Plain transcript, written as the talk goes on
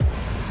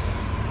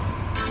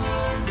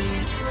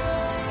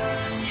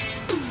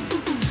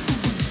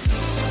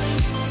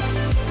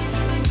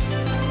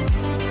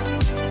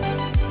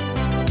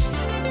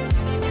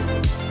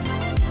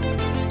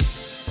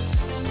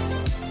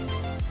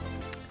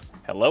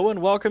Hello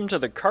and welcome to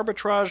the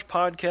Carbitrage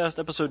Podcast,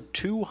 episode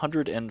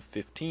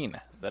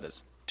 215. That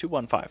is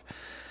 215.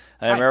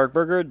 I am Eric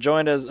Berger,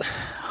 joined as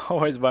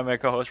always by my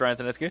co-host Ryan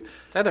Sinitsky.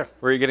 Hi there.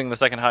 Were you getting the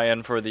second high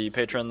end for the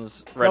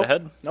patrons right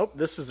ahead? Nope,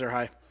 this is their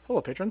high.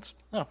 Hello, patrons.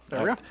 Oh,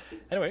 there we go.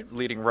 Anyway,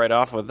 leading right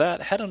off with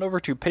that, head on over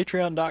to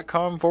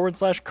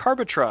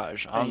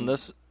patreon.com/Carbitrage on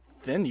this.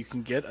 Then you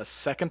can get a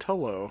second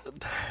hello.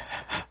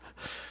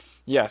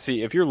 Yeah,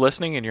 see, if you're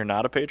listening and you're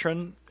not a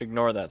patron,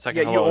 ignore that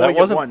second hello. You only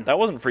get one. That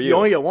wasn't for you. You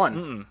only get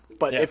one.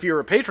 But Yeah. if you're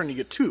a patron, you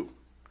get two.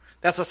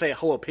 That's to say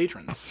hello,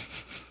 patrons.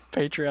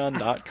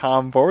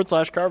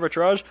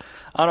 Patreon.com/Carbitrage.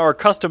 On our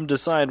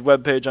custom-designed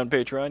webpage on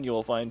Patreon, you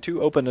will find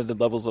two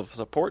open-ended levels of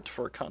support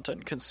for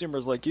content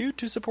consumers like you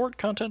to support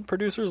content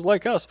producers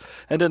like us.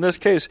 And in this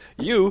case,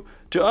 you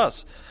to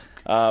us.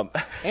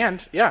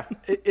 And, yeah,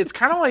 it's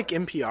kind of like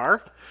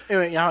NPR.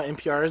 You know,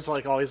 NPR is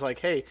like always like,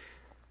 hey,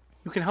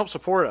 you can help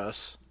support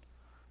us.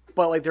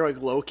 But like they're like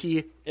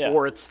low-key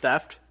or it's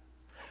theft.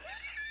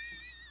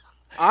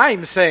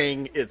 I'm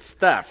saying it's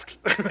theft.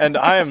 And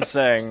I am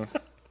saying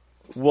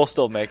we'll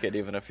still make it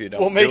even if you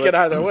don't. We'll make it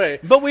either way.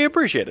 But we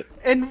appreciate it.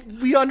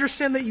 And we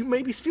understand that you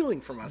may be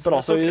stealing from us. But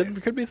also okay.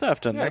 it could be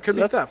theft. And It could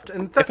be theft.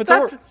 And if it's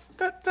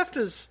theft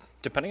is...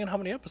 Depending on how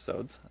many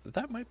episodes,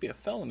 that might be a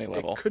felony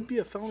level. It could be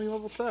a felony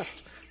level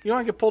theft. You don't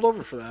want to get pulled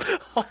over for that.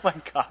 Oh my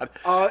god.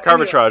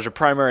 Carbitrage, a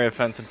primary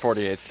offense in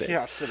 48 states.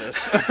 Yes, it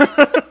is.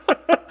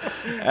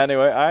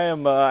 Anyway,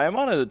 I'm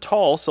on a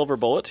tall silver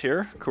bullet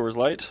here, Coors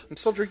Light. I'm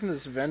still drinking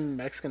this Ven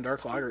Mexican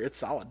Dark Lager. It's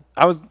solid.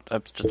 I was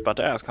just about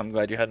to ask. I'm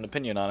glad you had an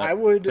opinion on it.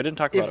 We didn't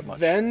talk about it much.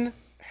 If Ven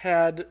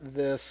had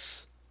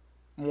this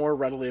more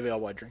readily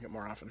available, I'd drink it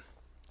more often.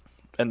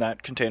 And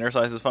that container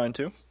size is fine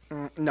too?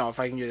 No, if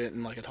I can get it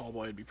in like a tall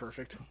boy, it'd be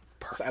perfect.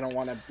 I don't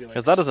want to be like...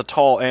 Because that is a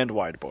tall and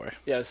wide boy.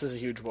 Yeah, this is a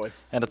huge boy.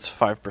 And it's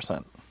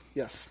 5%.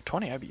 Yes.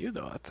 20 IBU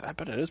though. I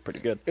bet it is pretty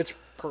good. It's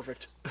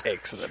perfect.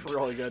 Excellent. It's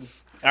really good.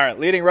 All right,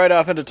 leading right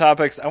off into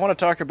topics, I want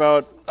to talk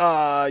about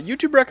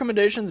YouTube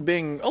recommendations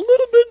being a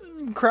little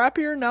bit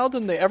crappier now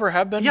than they ever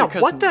have been. Yeah,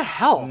 because what the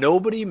hell?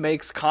 Nobody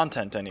makes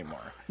content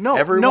anymore. No,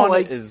 everyone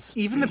like, is...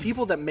 Even the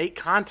people that make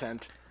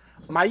content,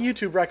 my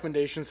YouTube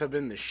recommendations have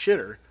been the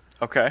shitter.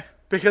 Okay.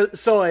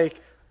 Because, so, like,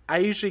 I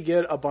usually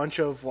get a bunch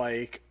of,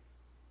 like,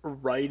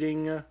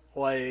 writing,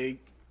 like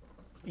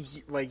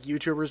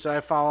YouTubers that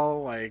I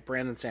follow, like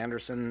Brandon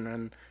Sanderson,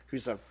 and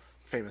who's a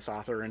famous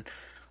author, and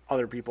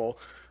other people.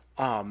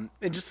 And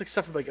just like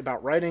stuff like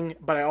about writing,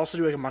 but I also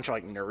do like a bunch of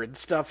like nerd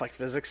stuff, like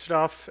physics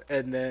stuff,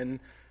 and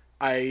then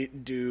I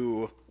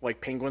do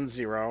like Penguin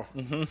Zero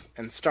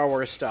and Star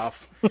Wars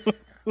stuff.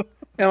 And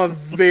a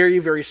very,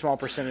 very small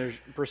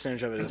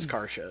percentage of it is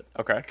car shit.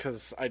 Okay.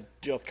 Because I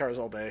deal with cars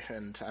all day,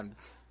 and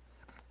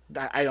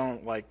I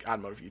don't like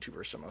automotive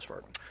YouTubers for the most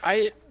part.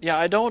 I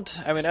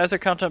mean, as a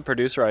content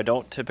producer, I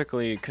don't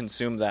typically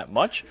consume that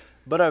much,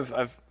 but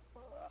I've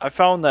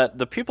found that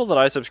the people that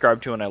I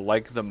subscribe to and I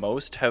like the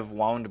most have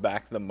wound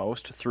back the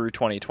most through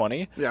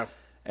 2020. Yeah.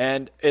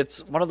 And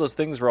it's one of those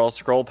things where I'll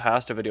scroll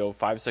past a video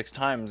 5-6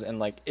 times and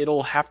like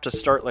it'll have to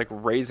start like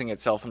raising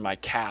itself in my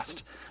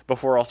cast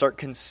before I'll start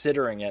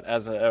considering it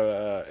as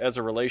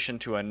a relation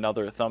to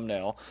another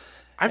thumbnail.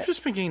 I've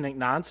just been getting like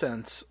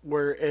nonsense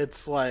where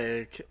it's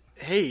like,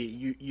 hey,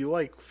 you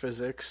like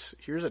physics,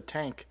 here's a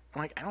tank.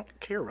 I'm like, I don't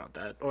care about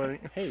that. Or,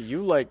 hey,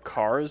 you like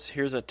cars,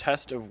 here's a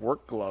test of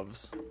work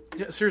gloves.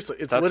 Yeah, seriously,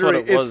 it's That's literally...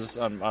 what it was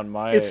on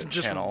my channel. It's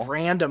just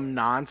random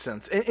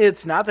nonsense.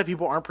 It's not that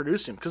people aren't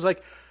producing, because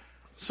like...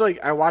 So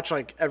like I watch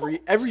like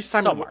every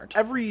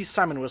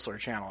Simon Whistler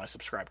channel I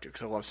subscribe to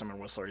because I love Simon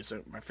Whistler. He's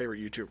my favorite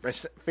YouTuber, my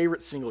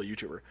favorite single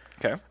YouTuber.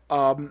 Okay.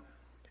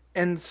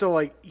 And so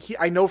like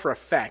I know for a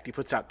fact he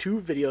puts out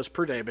 2 videos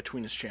per day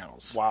between his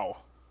channels. Wow.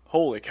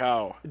 Holy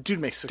cow. Dude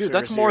makes 6 Dude,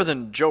 that's more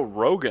than Joe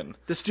Rogan.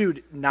 This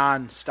dude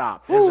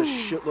nonstop has a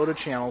shitload of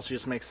channels. He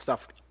just makes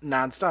stuff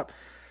nonstop.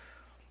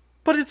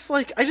 But it's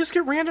like I just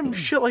get random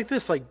shit like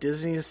this, like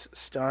Disney's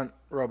stunt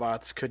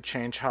robots could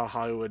change how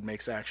Hollywood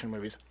makes action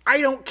movies. I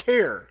don't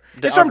care.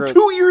 It's from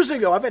 2 years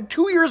ago. I've had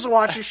 2 years to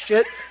watch this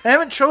shit, and I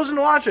haven't chosen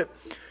to watch it.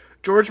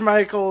 George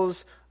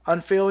Michael's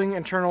Unfailing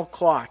Eternal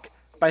Clock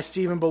by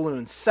Stephen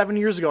Balloon. 7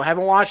 years ago. I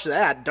haven't watched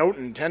that. Don't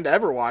intend to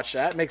ever watch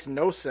that. It makes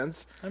no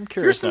sense. I'm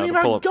curious. Here's something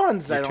about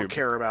guns I don't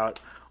care about.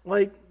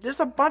 Like,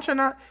 there's a bunch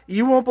of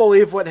You won't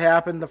believe what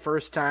happened the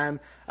first time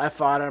I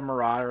fought a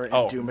Marauder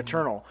in Doom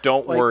Eternal.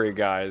 Don't worry,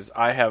 guys.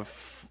 I have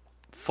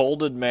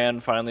folded man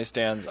finally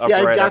stands upright.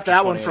 Yeah, I got after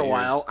that one for a years.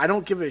 while. I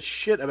don't give a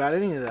shit about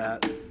any of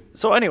that.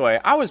 So anyway,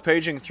 I was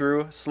paging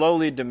through,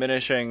 slowly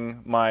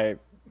diminishing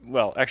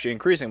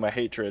increasing my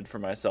hatred for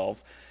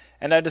myself,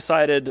 and I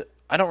decided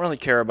I don't really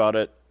care about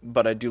it,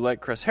 but I do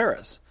like Chris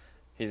Harris.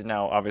 He's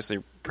now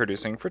obviously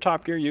producing for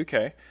Top Gear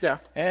UK. Yeah.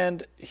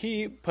 And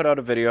he put out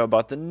a video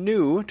about the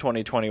new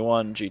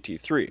 2021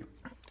 GT3.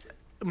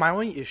 My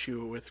only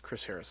issue with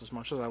Chris Harris, as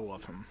much as I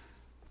love him,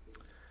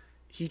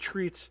 he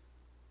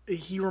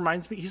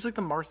reminds me, he's like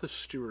the Martha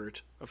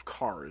Stewart of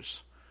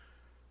cars,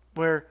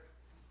 where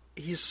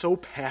he's so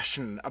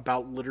passionate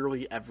about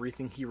literally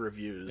everything he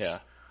reviews. Yeah.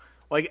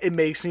 Like, it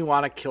makes me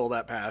want to kill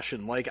that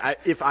passion. Like,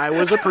 if I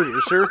was a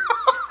producer,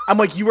 I'm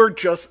like, you are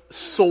just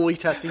solely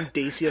testing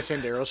Dacia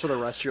Sanderos for the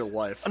rest of your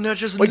life. And I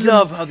just like,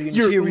 love how the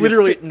interior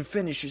literally fit and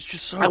finish is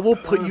just so I will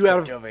put you out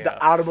of perfect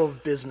the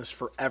automotive business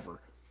forever.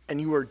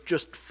 And you are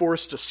just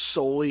forced to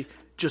solely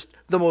just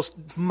the most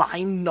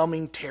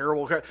mind-numbing,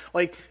 terrible car.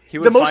 Like, He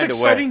would the most find a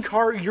way. exciting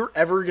car you're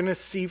ever going to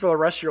see for the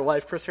rest of your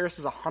life, Chris Harris,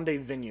 is a Hyundai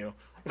Venue.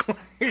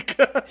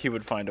 He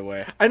would find a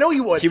way. I know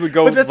he would. He would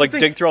go, but that's the like, thing,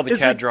 dig through all the is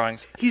CAD that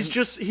drawings. He's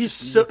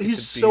so the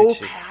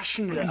beauty.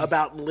 passionate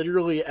about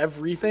literally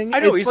everything. I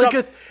know, It's he's like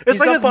up, it's he's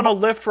like up on a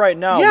lift right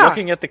now Yeah.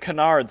 looking at the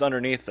canards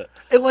underneath it.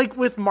 like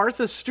with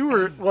Martha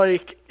Stewart,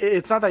 like,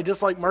 it's not that I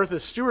dislike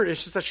Martha Stewart,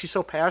 it's just that she's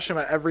so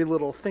passionate about every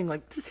little thing.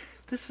 Like,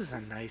 this is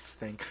a nice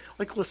thing.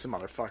 Like, listen,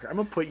 motherfucker, I'm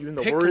gonna put you in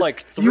the Pick, word.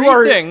 like, You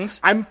 3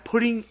 things. I'm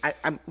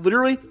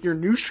literally, your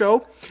new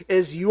show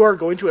is you are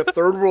going to a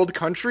third world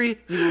country,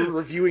 you're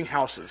reviewing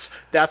houses.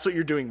 That's what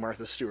you're doing,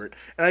 Martha Stewart.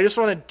 And I just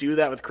want to do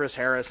that with Chris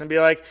Harris and be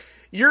like,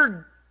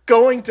 you're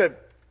going to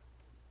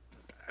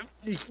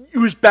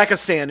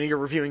Uzbekistan and you're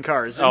reviewing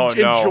cars. Oh,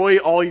 no. Enjoy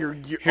all your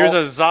Here's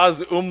all, a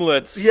Zaz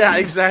Umlitz. yeah,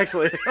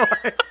 exactly.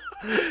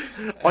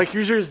 Like,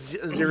 here's your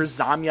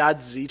Zamyad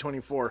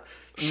Z24.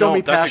 Show No,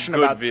 me that's a passion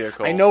good about.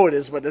 vehicle. I know it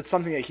is, but it's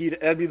something that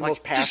that'd be the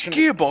most This passionate.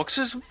 gearbox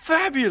is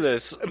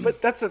fabulous.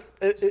 But that's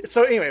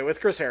so anyway, with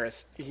Chris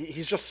Harris,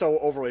 he's just so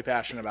overly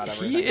passionate about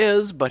everything. He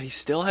is, but he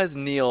still has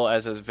Neil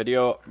as his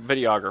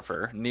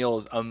videographer. Neil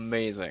is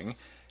amazing,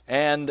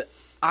 and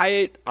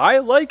I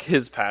like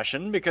his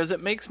passion because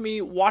it makes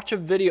me watch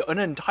an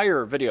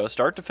entire video,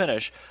 start to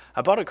finish,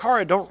 about a car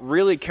I don't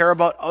really care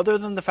about, other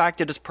than the fact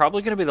that it's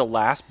probably going to be the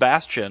last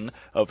bastion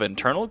of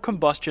internal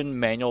combustion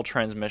manual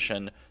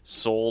transmission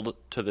sold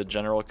to the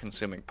general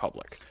consuming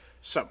public.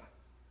 So,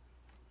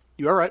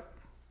 you are right.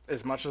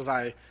 As much as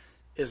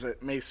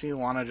it makes me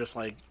want to just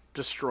like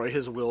destroy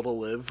his will to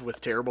live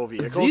with terrible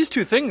vehicles. These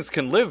two things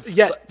can live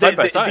Yeah, side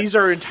by side. these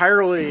are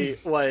entirely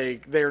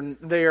like they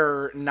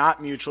are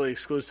not mutually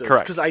exclusive.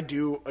 Correct. Because I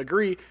do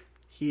agree,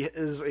 he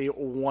is a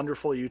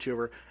wonderful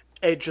YouTuber.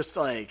 It just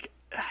like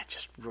I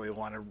just really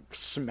want to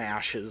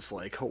smash his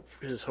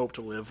hope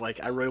to live.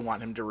 Like, I really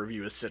want him to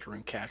review his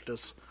Citroen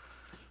Cactus.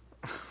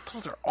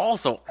 Those are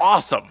also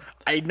awesome.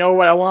 I know,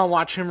 but I want to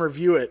watch him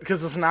review it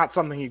because it's not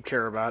something you'd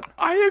care about.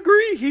 I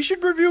agree. He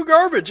should review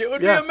garbage. It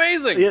would be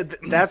amazing. Yeah,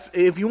 that's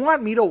if you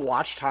want me to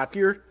watch Top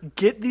Gear,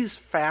 get these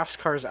fast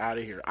cars out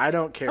of here. I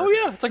don't care. Oh,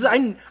 yeah, it's like 'Cause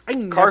I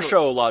Car never,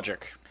 show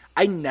logic.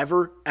 I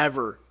never,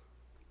 ever,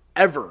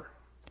 ever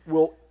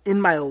will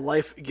in my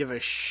life give a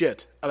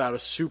shit about a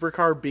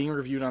supercar being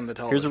reviewed on the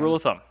television. Here's a rule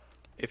of thumb.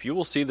 If you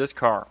will see this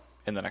car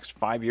in the next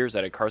 5 years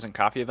at a Cars and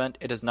Coffee event,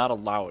 it is not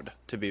allowed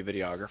to be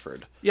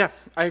videographed. Yeah,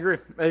 I agree.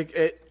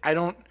 I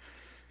don't,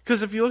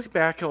 because if you look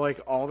back at like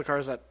all the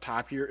cars that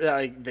Top Gear,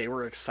 like they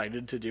were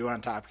excited to do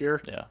on Top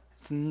Gear. Yeah.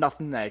 It's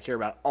nothing that I care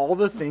about. All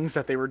the things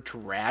that they were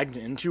dragged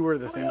into are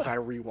the things I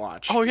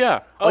rewatch. Oh,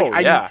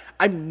 yeah.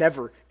 I'm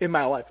never in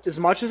my life, as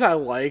much as I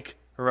like.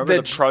 Remember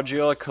the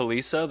Progiola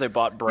Kalisa they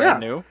bought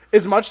brand new?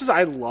 As much as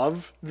I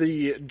love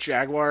the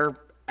Jaguar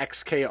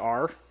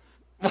XKR,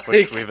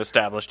 Which we've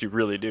established you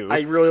really do.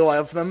 I really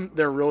love them.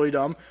 They're really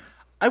dumb.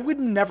 I would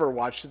never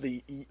watch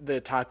the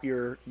Top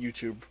Gear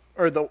YouTube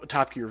or the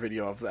Top Gear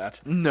video of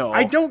that. No.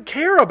 I don't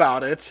care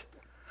about it.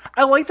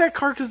 I like that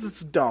car because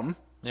it's dumb.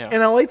 Yeah.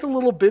 And I like the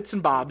little bits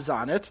and bobs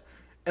on it.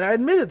 And I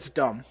admit it's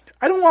dumb.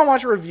 I don't want to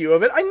watch a review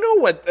of it. I know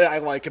what I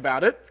like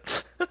about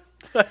it.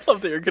 I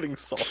love that you're getting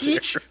salty.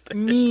 Teach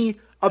me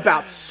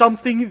about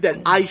something that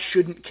I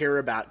shouldn't care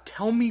about.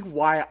 Tell me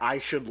why I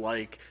should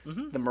like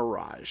the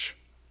Mirage.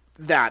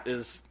 That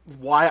is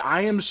why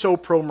I am so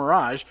pro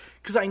Mirage,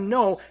 because I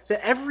know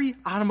that every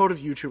automotive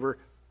YouTuber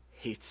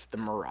hates the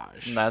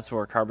Mirage. And that's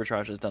where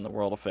Carbitrage has done the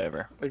world a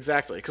favor.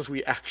 Exactly, because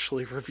we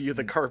actually review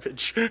the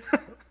garbage.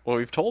 Well,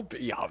 we've told...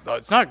 Yeah,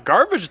 it's not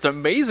garbage. It's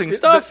amazing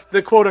stuff.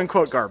 the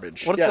quote-unquote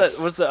garbage. What's Yes.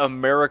 that? What's the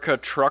America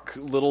truck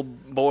little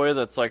boy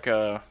that's like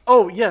a...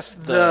 Oh, yes,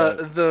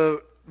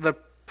 the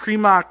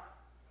Premac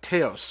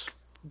Taos.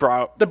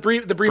 The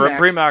Premac.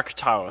 Premac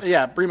Taos.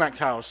 Yeah, Premac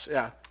Taos,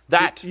 yeah.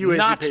 That,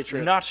 UAZ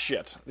Patriot. not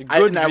shit.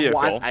 Good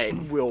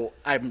vehicle.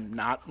 I'm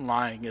not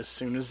lying. As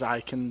soon as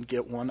I can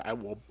get one, I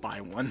will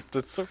buy one.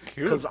 That's so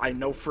cute. Because I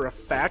know for a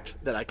fact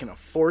that I can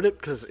afford it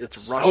because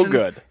it's So Russian.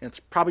 good. And it's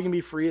probably going to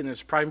be free, and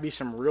there's probably going to be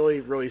some really,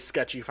 really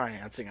sketchy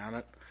financing on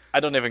it. I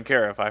don't even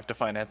care if I have to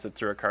finance it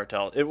through a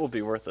cartel. It will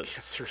be worth it.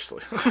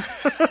 Seriously.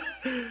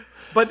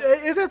 But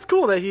that's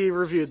cool that he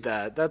reviewed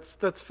that.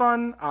 That's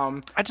fun.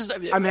 I'm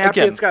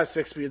happy it's got a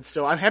 6-speed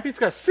still. I'm happy it's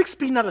got a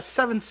 6-speed, not a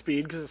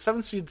 7-speed, because a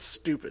 7-speed's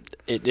stupid.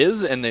 It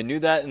is, and they knew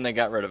that, and they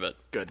got rid of it.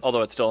 Good.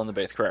 Although it's still in the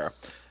base Carrera.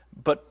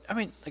 But, I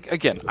mean,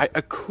 again,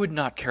 I could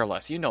not care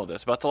less. You know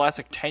this. About the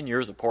last 10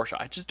 years of Porsche.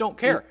 I just don't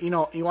care. You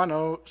want to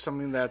know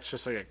something that's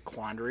just like a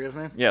quandary of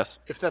me? Yes.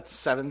 If that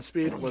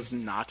 7-speed was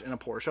not in a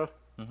Porsche,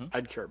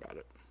 I'd care about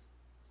it.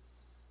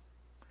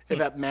 If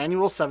that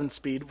manual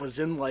 7-speed was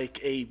in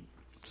like a...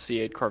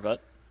 C8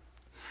 Corvette.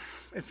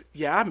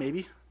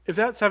 Maybe. If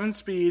that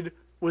 7-speed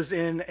was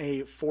in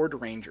a Ford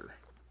Ranger,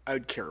 I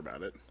would care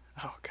about it.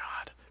 Oh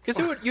God, because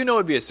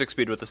it'd be a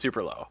 6-speed with a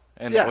super low,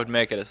 and Yeah. it would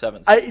make it a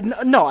 7-speed.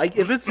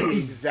 If it's the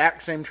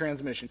exact same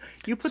transmission,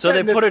 you put So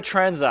that they in put a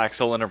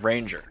transaxle in a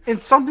Ranger.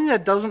 in something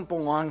that doesn't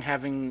belong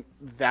having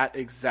that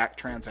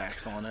exact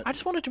transaxle in it. I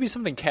just want it to be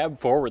something cab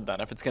forward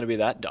then, if it's going to be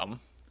that dumb.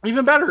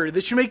 Even better,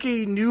 they should make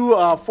a new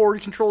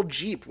forward-controlled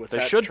Jeep with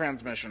that should.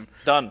 transmission.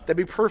 Done. That'd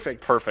be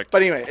perfect. Perfect.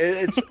 But anyway,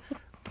 it's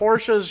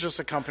Porsche is just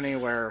a company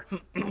where,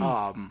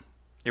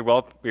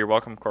 You're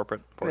welcome,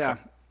 corporate Porsche. yeah,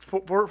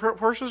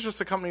 Porsche is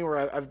just a company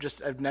where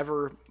I've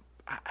never.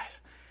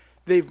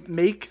 They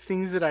make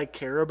things that I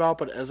care about,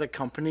 but as a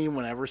company,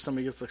 whenever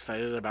somebody gets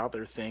excited about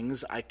their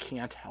things, I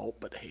can't help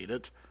but hate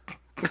it.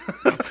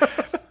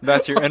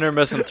 That's your inner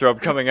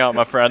misanthrope coming out,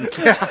 my friend.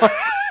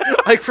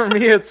 Like for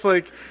me, it's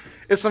like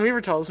if somebody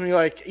ever tells me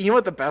like, you know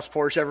what the best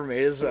Porsche ever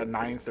made is a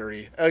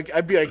 930.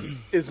 I'd be like,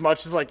 as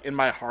much as like in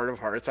my heart of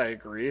hearts, I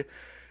agree.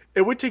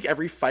 It would take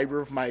every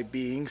fiber of my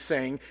being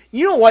saying,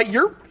 you know what,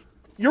 you're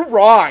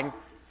wrong.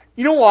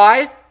 You know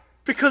why?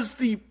 Because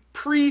the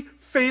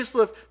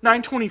pre-facelift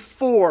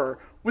 924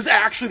 was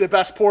actually the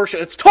best Porsche.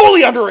 It's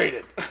totally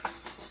underrated.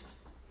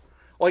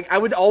 Like I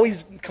would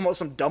always come up with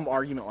some dumb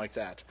argument like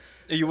that.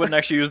 You wouldn't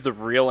actually use the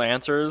real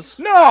answers?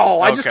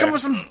 No, I just Okay. come up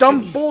with some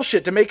dumb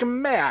bullshit to make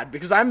them mad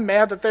because I'm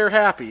mad that they're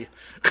happy.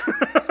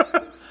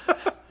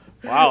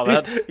 Wow,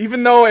 that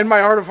Even though in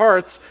my heart of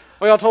hearts,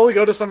 like I'll totally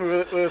go to somebody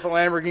with a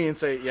Lamborghini and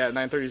say, yeah,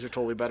 930s are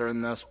totally better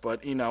than this,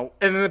 but you know,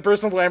 and then the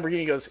person with the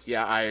Lamborghini goes,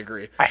 yeah, I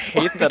agree. I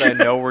hate that I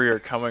know where you're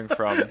coming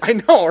from. I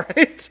know,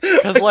 right?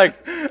 Because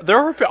like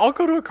I'll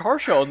go to a car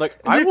show and like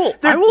I will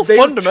they're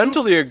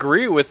fundamentally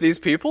agree with these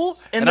people,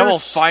 and I they're will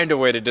find a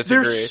way to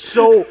disagree.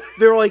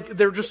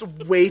 They're just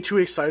way too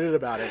excited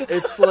about it.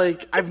 It's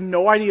like I have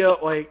no idea.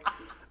 Like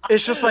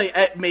it's just like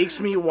it makes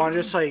me want to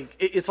just like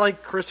it's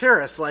like Chris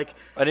Harris. Like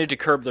I need to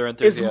curb their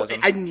enthusiasm.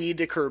 I need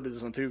to curb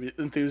his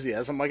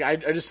enthusiasm. Like I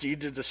just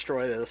need to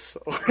destroy this.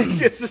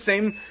 Like, it's the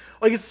same.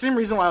 Like it's the same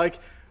reason why like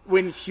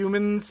when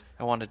humans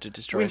I wanted to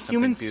destroy when something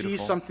humans beautiful.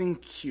 see something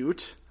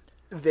cute,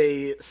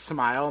 they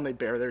smile and they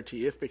bare their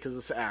teeth because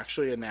it's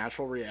actually a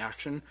natural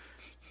reaction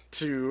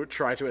to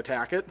try to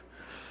attack it.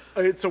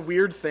 It's a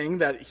weird thing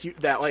that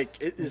like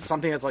it is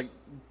something that's like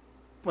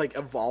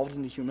evolved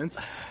into humans.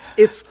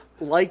 It's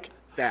like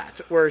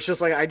that where it's just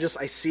like I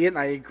see it and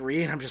I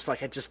agree and I'm just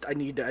like I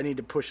need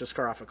to push this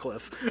car off a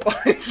cliff.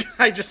 Like,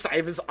 I have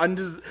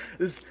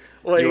this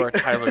like You are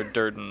Tyler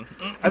Durden.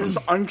 I have this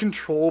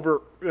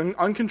uncontrollable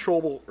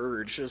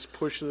urge to just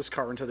push this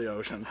car into the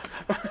ocean.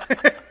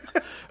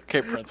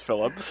 Okay, Prince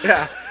Philip.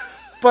 Yeah,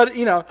 but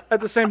you know, at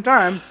the same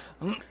time,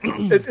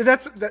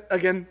 that's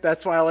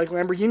why I like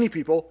Lamborghini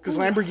people because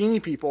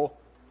Lamborghini people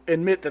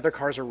admit that their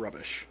cars are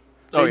rubbish.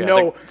 Oh They yeah,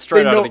 know-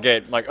 straight they out know- of the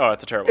gate, like, oh,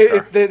 it's a terrible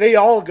car. They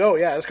all go,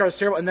 yeah, this car's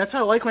terrible, and that's how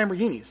I like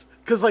Lamborghinis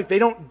because like they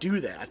don't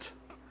do that.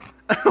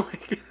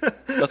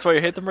 That's why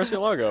you hate the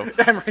Murcielago.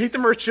 I hate the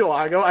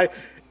Murcielago. I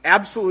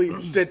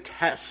absolutely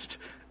detest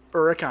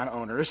Huracan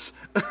owners.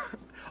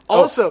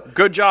 Also,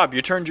 Good job,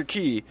 you turned your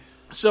key.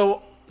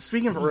 so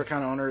speaking of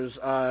Huracan owners,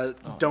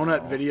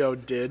 Donut Video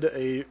did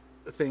a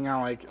thing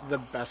on like the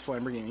best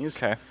Lamborghinis,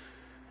 Okay.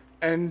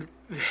 and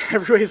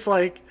everybody's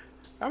like,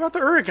 "How about the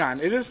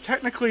Huracan? It is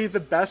technically the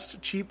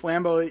best cheap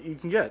Lambo that you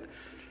can get."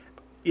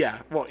 Yeah,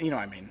 well, you know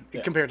what I mean,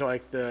 compared to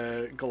like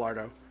the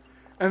Gallardo,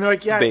 and they're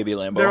like, "Yeah, Baby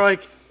Lambo. They're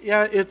like,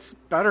 "Yeah, it's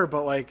better,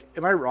 but like,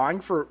 am I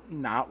wrong for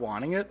not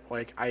wanting it?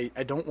 Like, I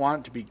don't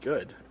want it to be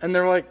good." And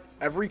they're like,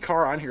 "Every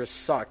car on here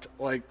sucked.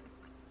 Like,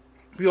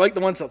 we like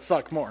the ones that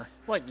suck more."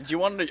 Like, do you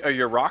want a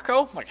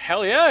Urraco? I'm like,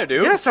 hell yeah, I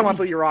do. Yes, I want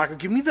the Urraco.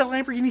 Give me the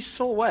Lamborghini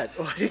Silhouette.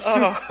 Like,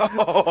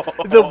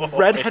 the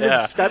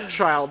redheaded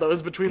stepchild that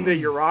was between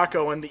the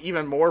Urraco and the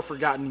even more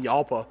forgotten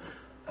Yalpa.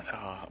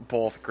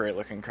 Both great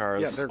looking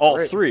cars. Yeah, they're All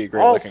great. three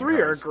great All looking three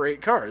cars. are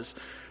great cars.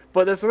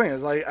 But that's the thing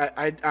is like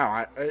I don't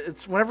know,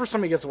 it's whenever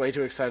somebody gets way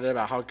too excited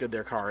about how good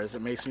their car is,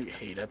 it makes me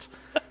hate it.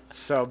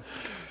 So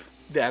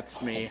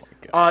that's me.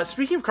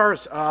 Speaking of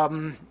cars,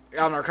 on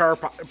our car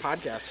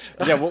podcast.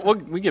 Yeah,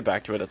 we get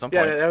back to it at some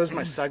Yeah, point. that was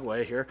my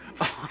segue here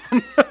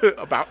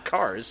about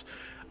cars.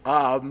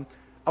 I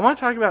want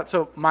to talk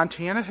about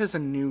Montana has a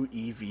new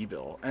EV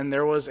bill, and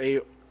there was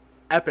a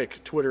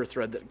epic Twitter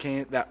thread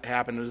that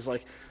happened. It was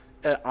like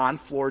an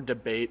on-floor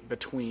debate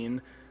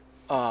between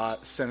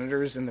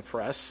senators in the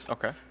press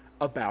Okay.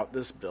 about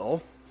this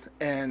bill,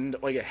 and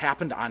like it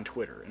happened on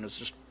Twitter, and it was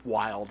just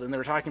wild. And they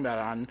were talking about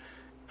it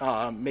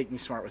on Make Me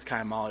Smart with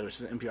Kai and Molly, which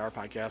is an NPR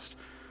podcast.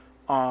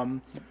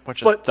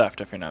 Which is But-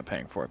 theft if you're not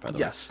paying for it, by the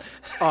way. Yes.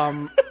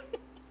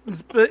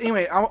 But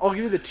anyway, I'll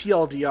give you the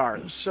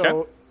TLDR. So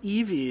Okay.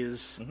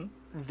 EVs,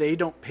 they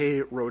don't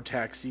pay road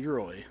tax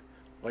yearly,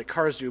 like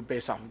cars do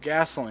based off of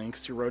gasoline,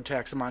 because your road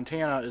tax in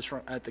Montana is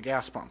at the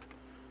gas pump.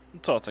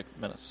 So it's like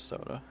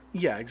Minnesota.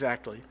 Yeah,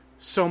 exactly.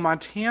 So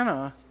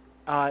Montana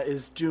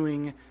is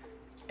doing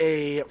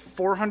a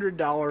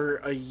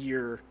 $400 a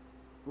year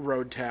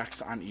road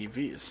tax on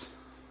EVs.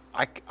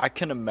 I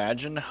can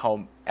imagine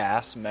how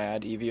ass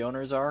mad EV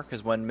owners are,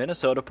 because when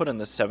Minnesota put in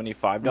the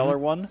 $75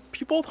 one,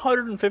 people with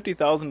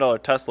 $150,000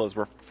 Teslas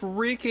were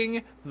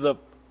freaking the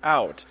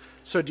out.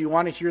 So do you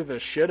want to hear the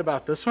shit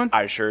about this one?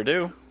 I sure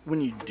do.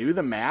 When you do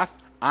the math,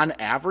 on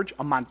average,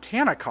 a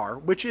Montana car,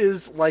 which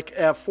is like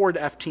a Ford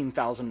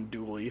F-15000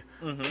 dually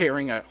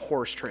carrying a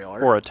horse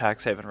trailer, Or a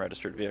tax haven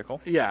registered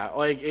vehicle. yeah,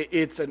 like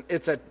it's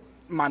a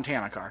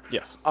Montana car.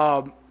 Yes.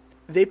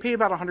 They pay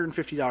about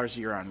 $150 a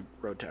year on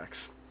road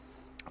tax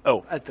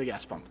Oh, at the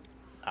gas pump.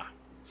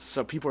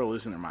 So people are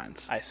losing their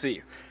minds. I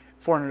see.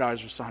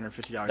 $400 versus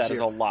 $150 a year. That is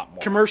a lot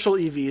more. Commercial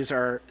EVs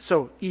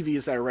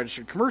EVs that are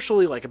registered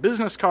commercially, like a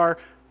business car,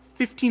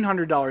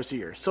 $1,500 a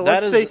year. So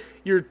That let's is- say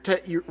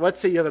let's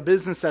say you have a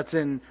business that's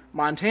in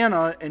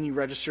Montana and you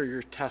register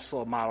your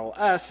Tesla Model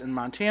S, and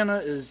Montana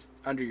is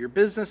under your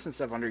business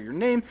instead of under your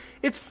name.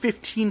 It's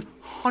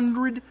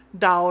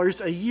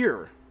 $1,500 a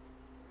year.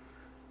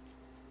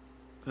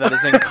 That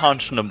is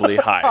unconscionably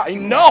high. I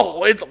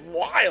know, it's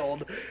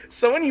wild.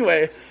 So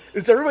anyway,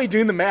 it's everybody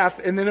doing the math,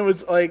 and then it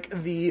was like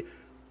the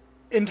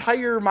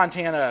entire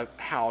Montana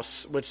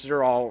House, which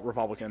they're all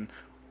Republican,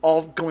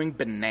 all going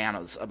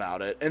bananas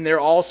about it, and they're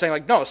all saying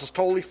like, "No, this is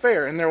totally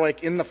fair," and they're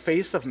like, in the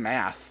face of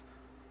math,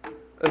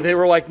 they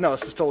were like, "No,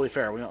 this is totally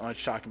fair. We don't know what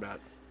you're talking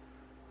about."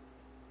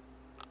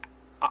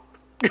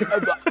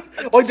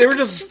 Like they were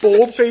just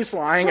bold-faced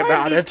lying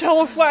about it. Tell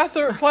a flat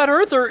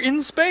earther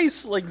in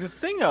space, like the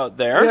thing out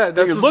there Yeah,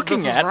 that you're looking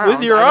this is at round.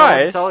 with your I know what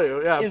to eyes tell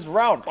you, yeah. is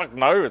round. Like,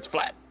 no, it's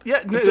flat.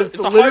 Yeah, no, It's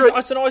a literally-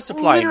 it's an oil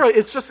supply. Literally,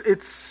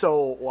 it's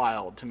so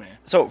wild to me.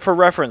 So, for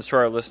reference to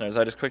our listeners,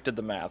 I just quick did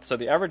the math. So,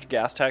 the average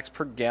gas tax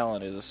per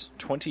gallon is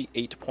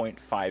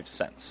 28.5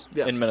 cents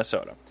Yes. in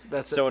Minnesota.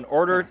 That's so, it. in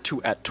order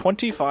to, at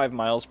 25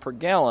 miles per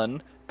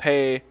gallon,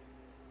 pay.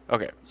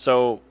 Okay,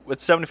 so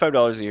it's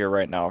 $75 a year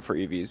right now for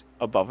EVs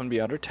above and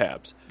beyond our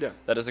tabs. Yeah.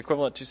 That is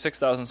equivalent to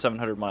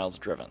 6,700 miles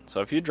driven.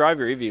 So, if you drive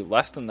your EV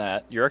less than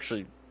that, you're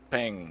actually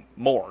paying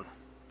more,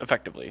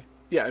 effectively.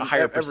 Yeah, a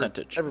higher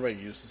percentage. Everybody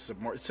uses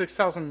it more.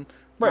 6,000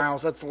 Right.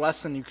 miles. That's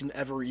less than you can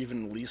ever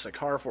even lease a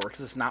car for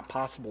because it's not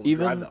possible to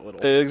drive that little.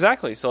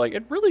 Exactly. So, like,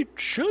 it really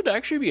should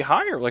actually be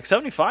higher. Like,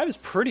 75 is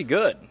pretty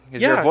good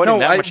because you're avoiding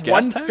that much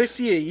gas tax.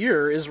 $150 a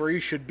year is where you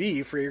should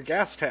be for your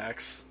gas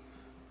tax,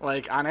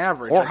 like on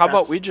average. Or Like, how about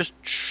that's- we just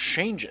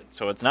change it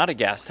so it's not a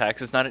gas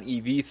tax, it's not an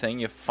EV thing.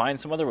 You find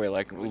some other way,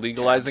 like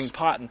legalizing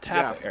pot and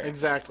tap. Yeah,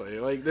 exactly.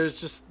 Like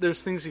there's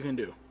things you can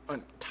do. A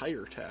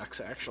tire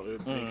tax actually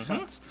would make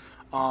sense.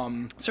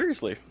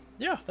 Seriously,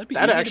 yeah, that'd be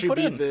That'd easy to actually put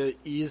be in. the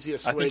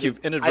easiest I way. think to- you've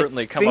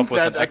inadvertently I come think up with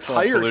that an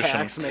excellent a tire solution.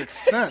 tax makes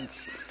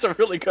sense. It's a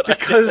really good idea.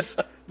 Because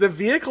the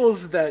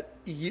vehicles that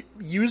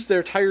use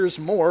their tires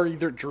more,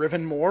 either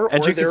driven more,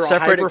 And or you can they're a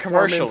separate it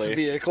high-performance commercially.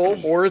 vehicle,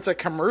 or it's a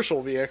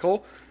commercial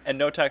vehicle. And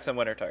no tax on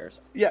winter tires.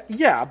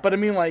 Yeah, but I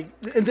mean, like,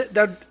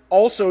 that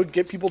also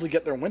get people to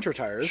get their winter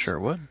tires.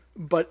 would.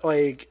 But,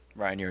 like,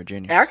 Ryan, you're a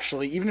genius.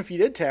 actually, even if you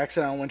did tax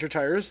it on winter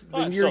tires,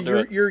 then I'd still do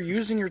it. you're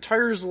using your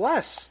tires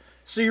less.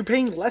 So you're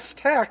paying less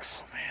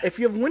tax if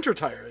you have winter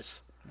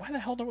tires. Why the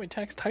hell don't we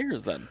tax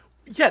tires then?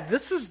 Yeah,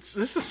 this is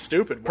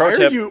stupid. Pro Why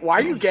tip.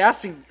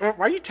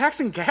 are you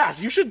taxing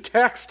gas? You should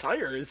tax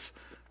tires.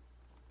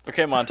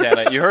 Okay,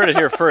 Montana, you heard it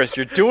here first.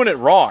 You're doing it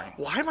wrong.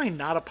 Why am I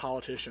not a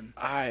politician?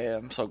 I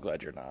am so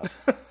glad you're not.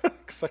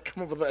 Because I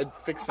come up with I'd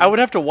fix things. I would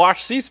have to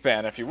watch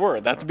C-SPAN if you were.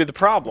 That'd be the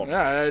problem.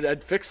 Yeah,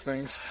 I'd fix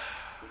things.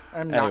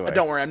 I'm not. Anyway.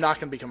 Don't worry, I'm not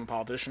going to become a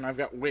politician. I've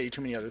got way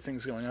too many other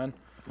things going on.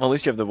 Well, at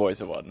least you have the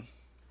voice of one.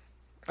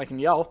 I can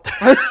yell.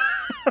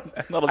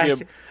 That'll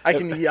be I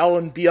can yell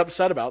and be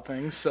upset about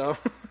things. So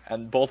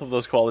And both of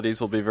those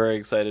qualities will be very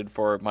excited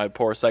for my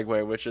poor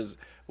segue, which is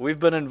we've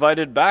been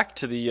invited back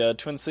to the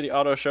Twin City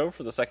Auto Show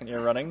for the second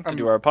year running to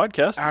do our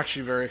podcast. I'm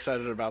actually very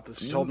excited about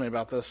this. You told me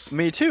about this.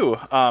 Me too.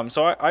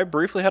 So I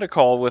briefly had a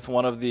call with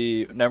one of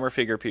the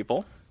Nemmerfeger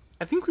people.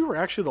 I think we were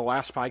actually the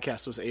last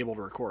podcast that was able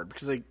to record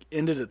because they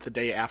ended it the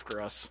day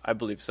after us. I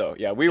believe so.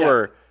 Yeah, we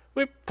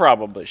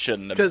probably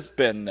shouldn't 'Cause- have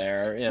been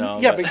there, you know.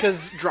 Yeah, but-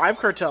 because Drive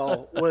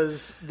Cartel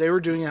they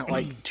were doing it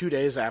like 2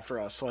 days after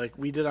us. Like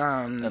we did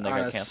on And they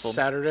got a canceled?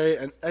 Saturday,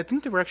 and I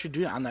think they were actually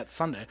doing it on that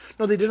Sunday.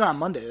 No, they did it on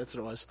Monday. That's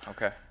what it was.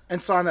 Okay.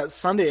 And so on that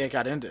Sunday, it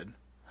got ended.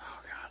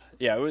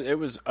 Yeah, it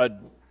was a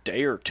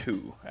day or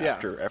two Yeah.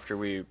 after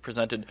we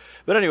presented.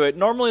 But anyway,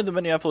 normally the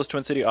Minneapolis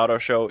Twin City Auto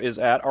Show is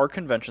at our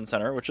convention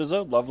center, which is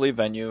a lovely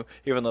venue,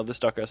 even though this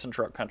stuck us in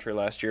truck country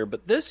last year.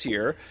 But this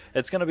year,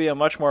 it's going to be a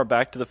much more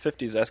back to the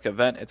 50s-esque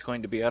event. It's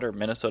going to be at our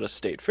Minnesota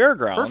State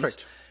Fairgrounds,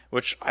 Perfect.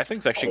 which I think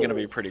is actually going to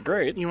be pretty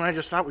great. You know, I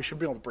just thought we should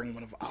be able to bring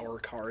one of our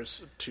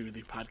cars to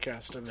the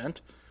podcast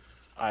event.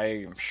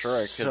 I'm sure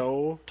I could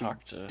So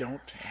talk to...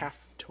 don't have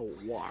to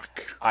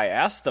walk. I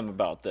asked them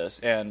about this,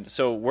 and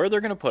so where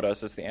they're going to put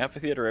us is the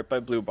amphitheater right by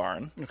Blue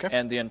Barn, Okay.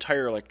 and the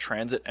entire like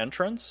transit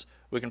entrance.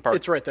 We can park.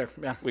 It's right there.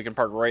 Yeah. We can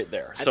park right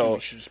there. I think So we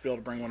should just be able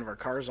to bring one of our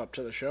cars up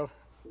to the show.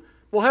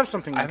 We'll have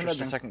something I haven't had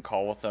interesting. the second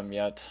call with them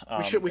yet. We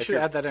if should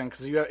you're- add that in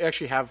because you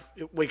actually have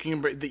like you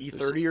can bring the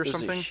E30 or there's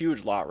something. a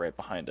huge lot right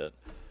behind it.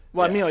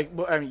 Well, Yeah.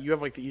 I mean, you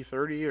have like the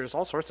E30. There's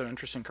all sorts of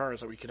interesting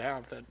cars that we could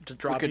have that to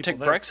draw We could take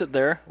people there. Brexit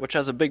there, which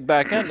has a big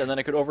back end, and then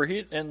it could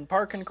overheat and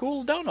park and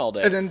cool down all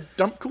day. And then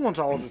dump coolant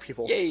all over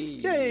people. Yay!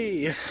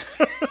 Yay!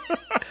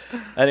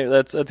 Anyway,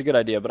 that's a good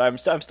idea, but I'm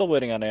still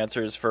waiting on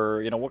answers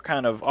for what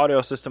kind of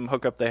audio system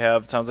hookup they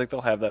have. It sounds like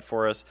they'll have that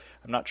for us.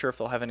 I'm not sure if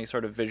they'll have any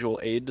sort of visual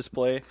aid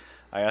display.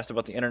 I asked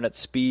about the internet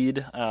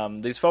speed.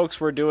 These folks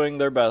were doing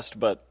their best,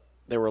 but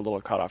they were a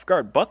little caught off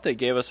guard. But they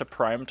gave us a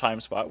prime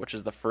time spot, which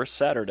is the first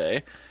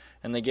Saturday,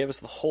 and they gave us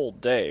the whole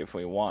day if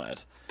we want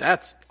it.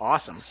 That's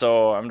awesome.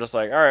 So I'm just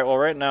like, all right, well,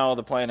 right now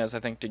the plan is I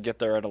think to get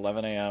there at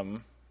 11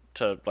 a.m.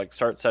 to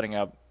start setting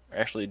up,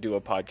 actually do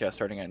a podcast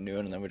starting at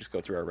noon, and then we just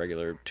go through our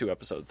regular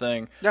 2-episode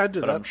thing. Yeah, I'd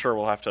do but that. I'm sure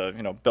we'll have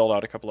to, build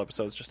out a couple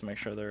episodes just to make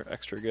sure they're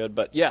extra good.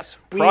 But yes,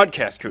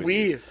 broadcast koozies.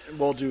 We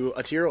will do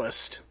a tier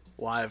list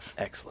live.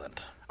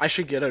 Excellent. I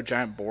should get a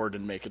giant board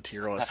and make a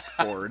tier list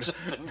board.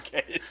 Just in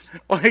case.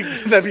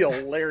 That'd be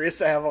hilarious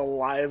to have a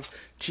live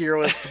tier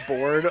list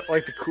board,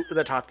 like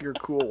the top of your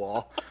cool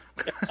wall.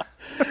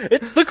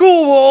 It's the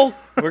cool wall!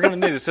 We're going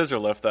to need a scissor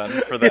lift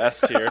then for the S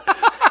tier.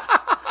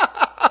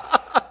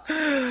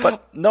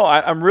 But no,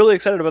 I'm really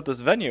excited about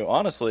this venue,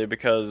 honestly,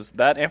 because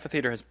that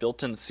amphitheater has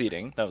built-in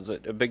seating. That was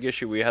a big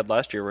issue we had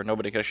last year where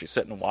nobody could actually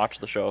sit and watch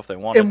the show if they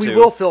wanted to. And we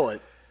will fill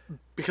it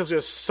because we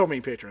have so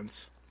many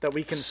patrons that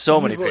we can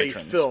easily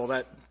fill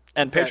that.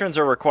 And patrons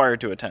are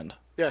required to attend.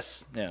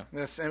 Yes. Yeah.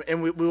 Yes,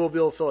 and we will be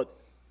able to fill it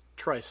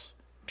twice.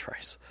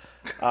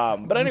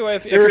 But anyway,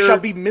 if there shall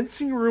be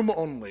mincing room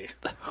only.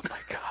 Oh my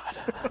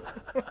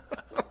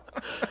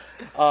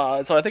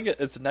god. So I think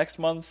it's next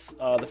month,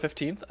 the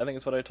 15th. I think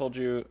is what I told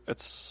you. It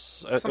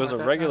was like a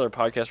that, regular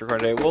podcast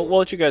recording day. We'll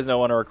let you guys know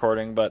when we're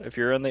recording. But if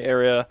you're in the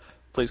area,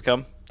 please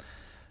come.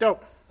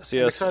 Dope. See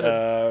I'm us.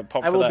 excited.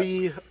 Pump I for will that.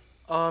 be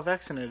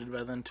vaccinated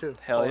by then too.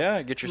 Hell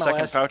yeah! Get your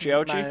second pouchy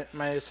ouchie.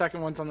 My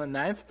second one's on the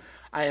 9th.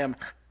 I am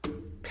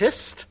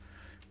pissed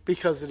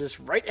because it is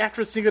right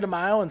after Cinco de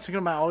Mayo, and Cinco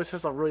de Mayo always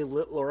has a really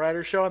lit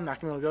lowrider show I'm not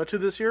going to go to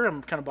this year.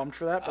 I'm kind of bummed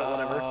for that, but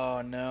whatever.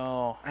 Oh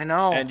no! I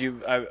know. And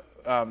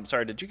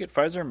sorry, did you get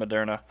Pfizer or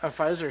Moderna?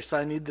 Pfizer, so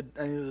I need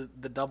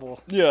the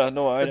double. Yeah,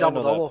 no, I know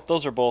double. that.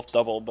 Those are both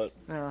double, but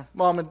Yeah.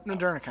 Well,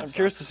 Moderna kind of. I'm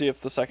curious to see if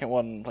the second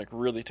one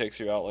really takes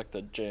you out like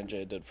the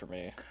J&J did for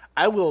me.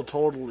 I will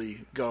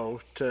totally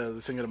go to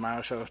the Cinco de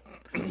Mayo show,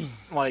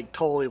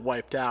 totally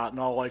wiped out, and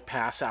I'll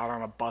pass out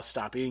on a bus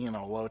stop eating an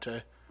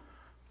elote.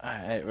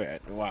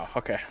 Wow.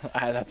 Okay,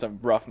 that's a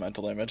rough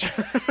mental image.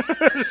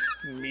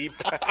 Me,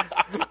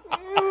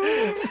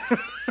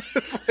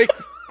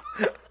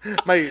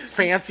 my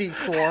fancy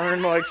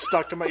corn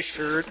stuck to my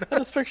shirt. I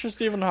just picture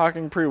Stephen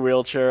Hawking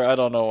pre-wheelchair. I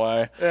don't know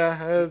why.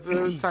 Yeah,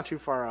 it's not too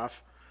far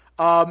off.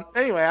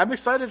 Anyway, I'm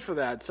excited for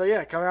that. So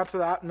yeah, come out to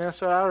that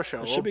Minnesota Auto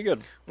Show. It should be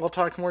good. We'll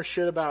talk more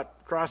shit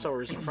about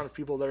crossovers in front of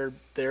people that are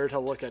there to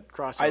look at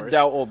crossovers. I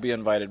doubt we'll be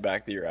invited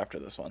back the year after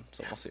this one,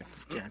 so we'll see.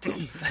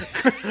 Guaranteed.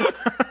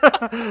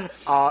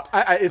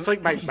 It's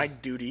like my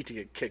duty to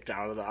get kicked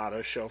out of the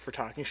auto show for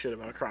talking shit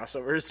about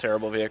crossovers.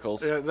 Terrible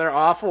vehicles. They're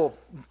awful.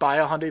 Buy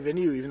a Hyundai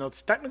Venue, even though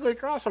it's technically a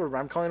crossover, but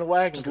I'm calling it a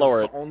wagon. Just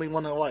lower it's it. the only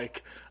one I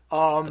like. The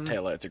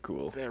taillights are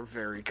cool. They're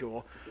very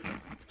cool.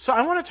 So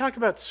I want to talk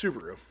about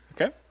Subaru.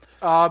 Okay.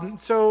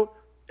 So,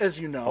 as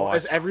you know, I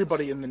as saw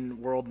everybody in the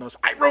world knows,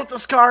 I wrote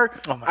this car.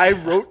 Oh my I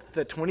God. wrote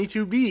the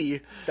 22B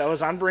that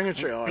was on Bring a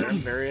Trailer. I'm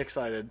very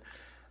excited.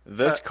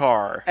 This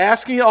car.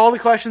 Ask me all the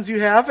questions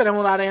you have, and I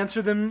will not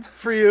answer them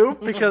for you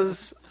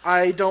because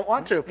I don't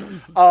want to.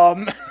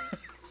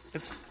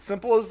 It's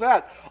simple as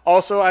that.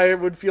 Also, I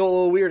would feel a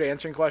little weird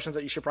answering questions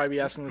that you should probably be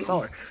asking the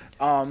seller.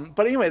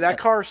 But anyway, that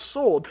car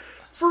sold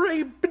for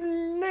a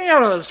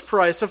bananas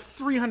price of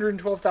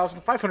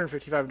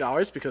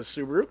 $312,555 because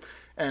Subaru,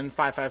 and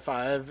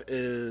 555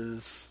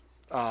 is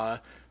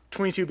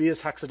 22B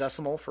is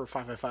hexadecimal for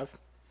 555.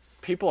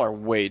 People are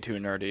way too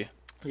nerdy.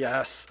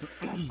 Yes.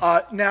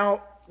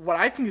 Now, what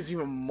I think is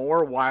even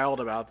more wild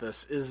about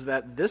this is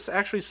that this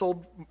actually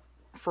sold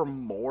for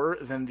more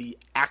than the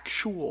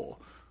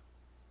actual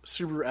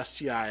Subaru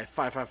STI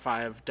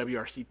 555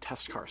 WRC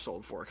test car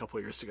sold for a couple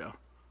of years ago.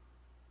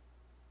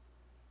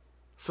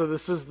 So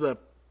this is the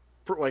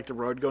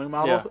road going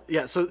model.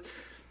 Yeah. So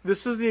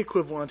this is the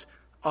equivalent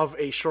of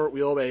a short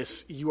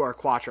wheelbase UR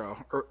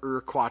Quattro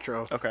or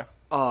Quattro. Okay.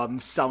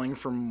 Selling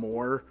for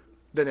more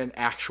than an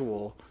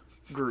actual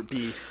Group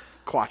B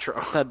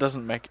Quattro. That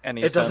doesn't make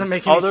any sense. It doesn't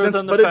make any other sense,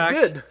 than the but fact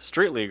it did.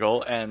 Street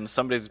legal, and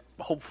somebody's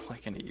hopefully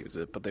going to use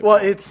it, but they Well,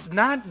 won't. it's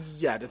not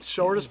yet. It's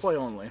show display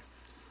only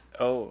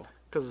Oh,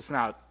 because it's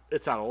not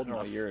old I don't know enough.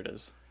 what year it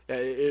is. Yeah,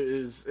 it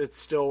is. It's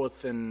still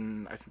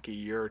within I think a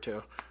year or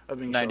two of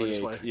being show 98.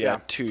 display. Yeah,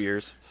 2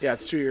 years. Yeah,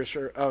 it's 2 years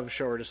of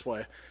show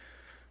display.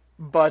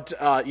 But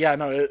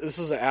this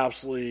is an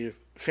absolutely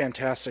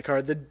fantastic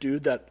car. The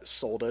dude that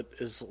sold it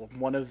is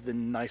one of the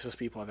nicest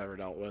people I've ever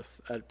dealt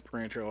with at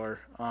Bring a Trailer.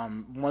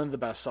 One of the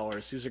best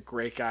sellers. He was a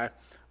great guy.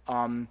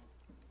 But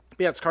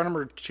yeah, it's car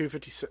number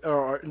 256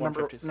 or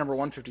number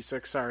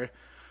 156. Sorry.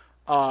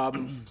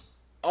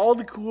 All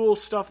the cool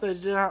stuff they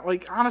did.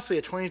 Honestly,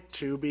 a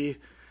 22B.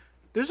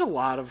 There's a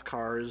lot of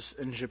cars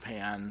in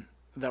Japan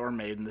that were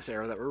made in this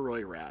era that were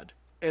really rad.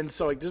 And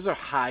so, there's a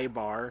high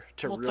bar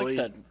to Well, it's really...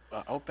 like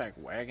that Outback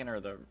wagon or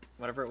the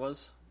whatever it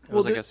was. It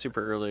was like a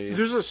super early.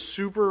 There's a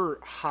super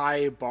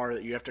high bar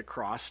that you have to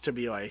cross to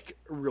be like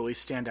really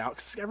stand out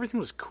because everything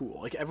was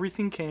cool. Like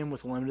everything came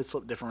with a limited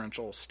slip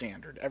differential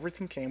standard.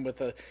 Everything came with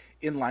a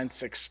inline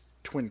six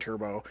twin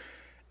turbo.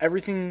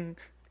 Everything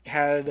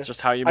had. It's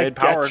just how you made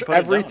power.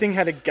 Everything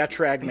had a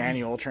Getrag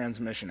manual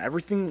transmission.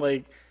 Everything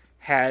like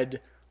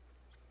had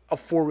a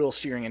four-wheel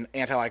steering and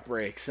anti-lock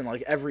brakes and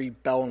like every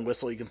bell and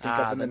whistle you can think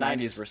of in the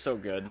 90s were so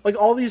good. Like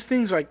all these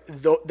things, like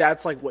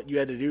that's like what you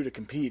had to do to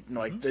compete in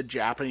like the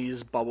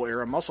Japanese bubble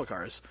era muscle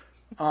cars.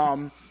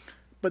 But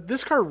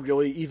this car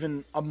really,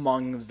 even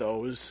among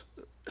those,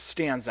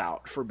 stands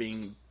out for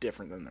being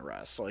different than the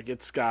rest. Like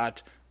it's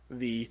got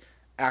the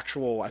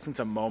actual, I think it's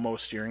a Momo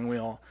steering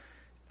wheel.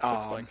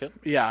 Looks like it.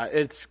 Yeah,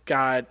 it's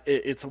got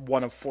it's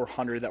one of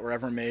 400 that were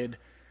ever made.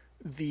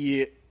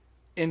 The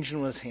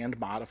engine was hand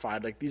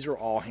modified. Like these are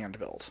all hand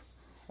built.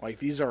 Like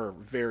these are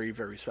very,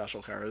 very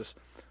special cars.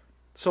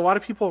 So a lot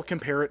of people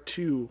compare it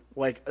to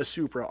like a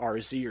Supra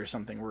RZ or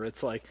something where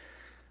it's like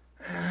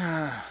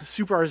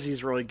Supra RZ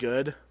is really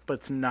good, but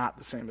it's not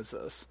the same as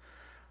this.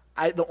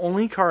 The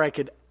only car I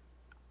could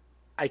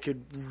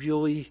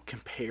really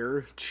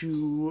compare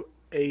to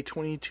a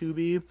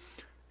 22B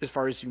as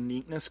far as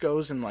uniqueness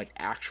goes and like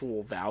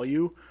actual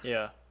value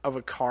of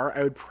a car,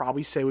 I would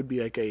probably say would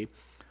be like a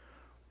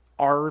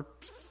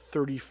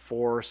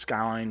R34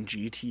 Skyline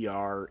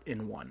GTR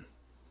in one.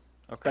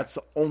 Okay. That's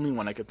the only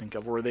one I could think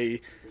of where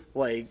they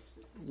like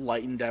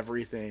lightened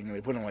everything. They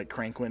put in like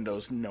crank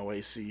windows, no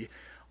AC.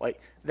 Like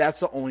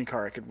that's the only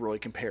car I could really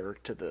compare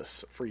to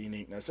this for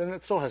uniqueness, and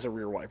it still has a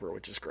rear wiper,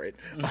 which is great.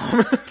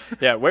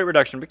 Yeah, weight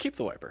reduction, but keep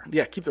the wiper.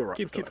 Yeah, keep the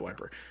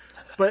wiper.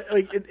 But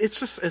like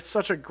it's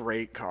such a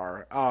great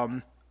car.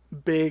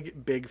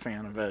 Big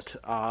fan of it.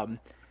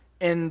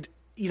 And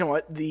you know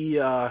what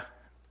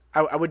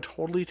I would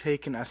totally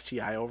take an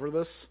STI over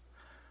this,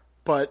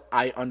 but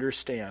I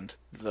understand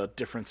the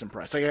difference in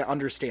price. Like I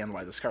understand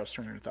why this car is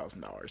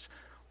 $300,000.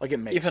 Like it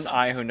makes even sense.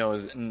 I, who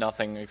knows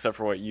nothing except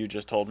for what you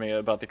just told me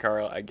about the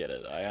car, I get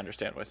it. I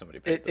understand why somebody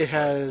picked this. It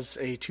has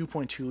a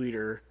 2.2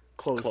 liter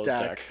closed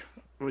deck.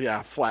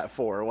 Yeah, flat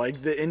four.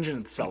 Like the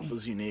engine itself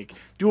is unique.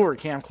 Dual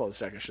cam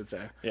closed deck, I should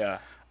say. Yeah.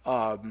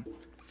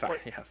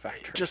 Factory.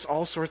 Just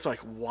all sorts of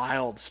like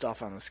wild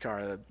stuff on this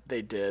car that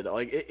they did.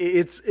 Like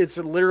it's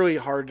literally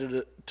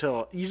hard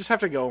to you just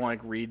have to go and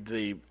like read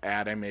the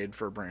ad I made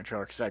for Branch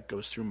Trailer because that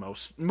goes through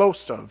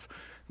most of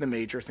the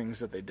major things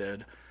that they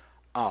did.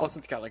 Plus,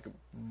 it's got like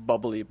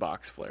bubbly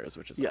box flares,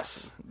 which is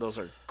awesome. Those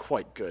are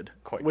quite good.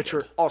 Which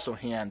are also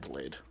hand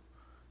laid.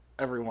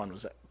 Everyone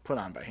was put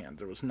on by hand.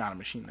 There was not a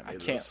machine that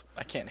made those.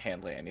 I can't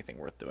hand lay anything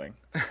worth doing.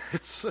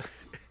 It's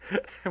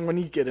and when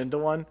you get into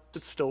one,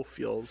 it still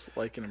feels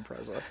like an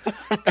Impreza.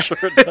 Sure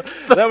it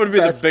does. That would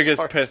be the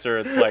biggest pisser.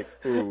 It's like,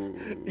 ooh.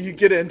 You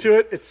get into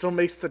it, it still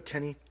makes the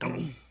tinny,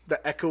 the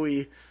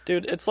echoey.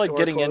 Dude, it's like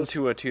getting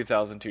into a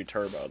 2002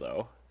 turbo,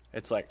 though.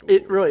 It's like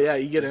it really,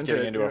 you get into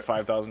getting into a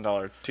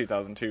 $5,000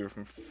 2002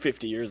 from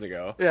 50 years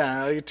ago.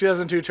 Yeah, like a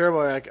 2002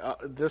 turbo. Like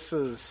this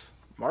is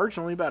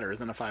marginally better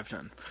than a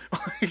 510.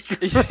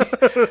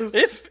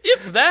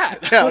 if that,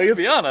 let's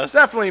be honest,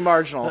 definitely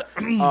marginal.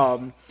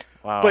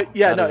 Wow, but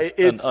yeah,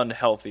 it's an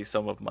unhealthy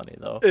sum of money,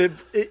 though. It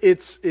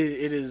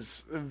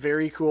is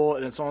very cool,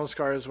 and it's one of those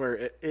cars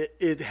where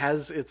it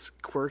has its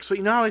quirks. But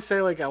you know how I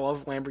say like I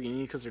love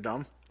Lamborghini because they're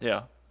dumb.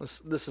 Yeah,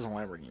 this is a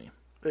Lamborghini.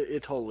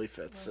 It totally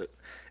fits it,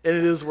 and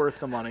it is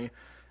worth the money.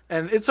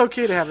 And it's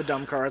okay to have a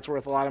dumb car. It's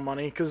worth a lot of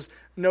money because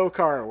no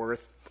car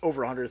worth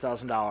over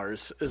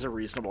 $100,000 is a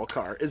reasonable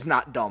car. Is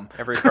not dumb.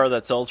 Every car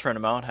that sells for an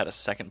amount had a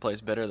second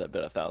place bidder that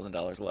bid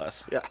 $1,000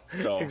 less. Yeah,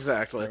 so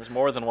exactly. There's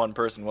more than one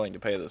person willing to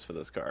pay this for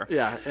this car.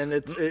 Yeah, and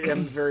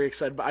I'm very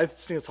excited. But I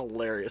think it's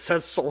hilarious.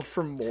 That's sold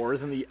for more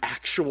than the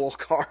actual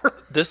car.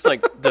 This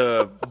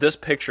this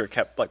picture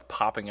kept like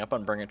popping up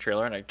on Bring a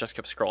Trailer, and I just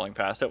kept scrolling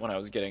past it when I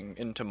was getting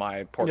into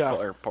my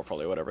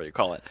portfolio, whatever you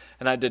call it,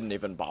 and I didn't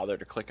even bother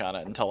to click on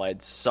it until I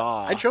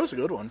saw. I chose a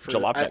good one for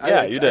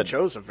Jalopnik. You did. I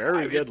chose a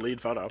very good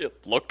lead photo.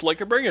 It looked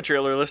like a Bring a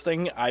Trailer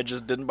listing. I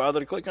just didn't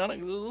bother to click on it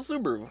because it was a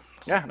Subaru.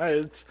 Yeah, no,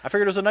 I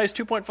figured it was a nice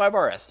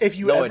 2.5 RS. If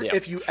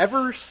you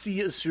ever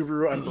see a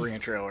Subaru on Bring a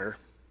Trailer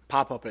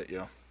pop up at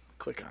you,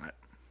 click on it.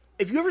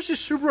 If you ever see a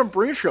Subaru on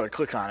Bring a Trailer,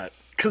 click on it.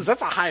 Because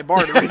that's a high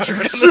bar to reach a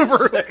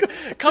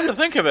Subaru. Come to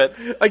think of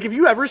it. Like, if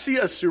you ever see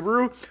a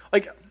Subaru,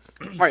 like,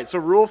 all right, so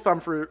rule of thumb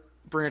for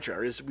Bring a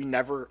Trailer is we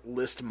never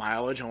list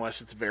mileage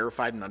unless it's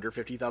verified and under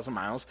 50,000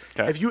 miles.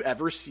 Okay. If you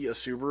ever see a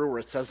Subaru where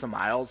it says the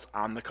miles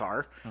on the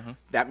car,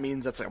 that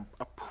means that's a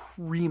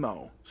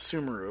primo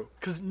Subaru.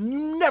 Because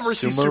you never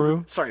see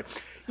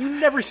you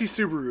never see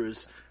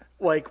Subarus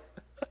like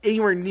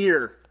anywhere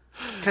near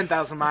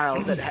 10,000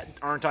 miles that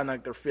aren't on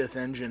like their fifth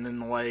engine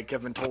and like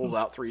have been totaled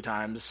about 3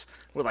 times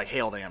with like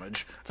hail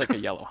damage. It's like a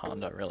yellow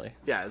Honda, really.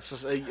 Yeah, it's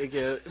just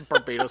a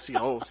Barbados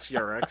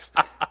CRX,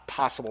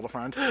 possible to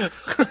find.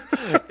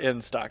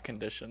 in stock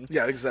condition.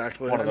 Yeah,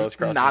 exactly. One of those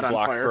crosses not on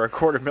blocked fire.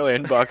 for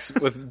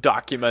 $250,000 with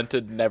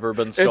documented, never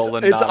been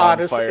stolen, It's not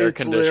honest. on fire It's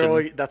condition.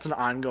 literally that's an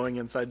ongoing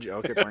inside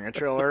joke at Bring a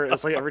Trailer.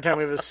 It's like every time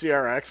we have a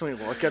CRX and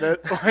we look at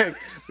it, like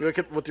we look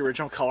at what the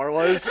original color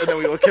was, and then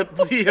we look at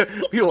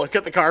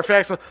the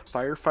Carfax. Like,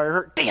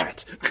 fire! Damn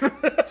it!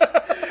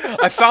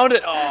 I found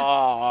it.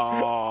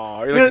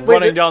 Oh, you're like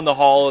running down the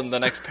hall, and the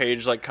next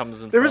page like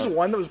comes in. There was front.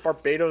 one that was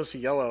Barbados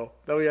yellow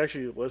that we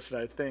actually listed,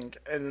 I think,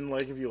 and then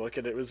like if you look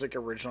at it, it was like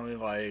originally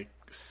like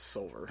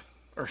silver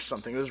or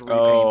something. It was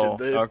repainted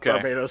the okay.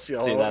 Barbados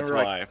yellow. See, that's and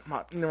we're why.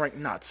 Like, and they're like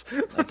nuts.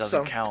 That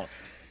doesn't count.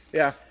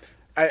 Yeah.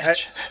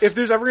 If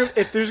there's gonna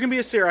be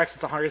a CRX,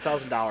 it's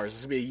 $100,000.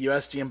 It's gonna be a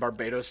USD and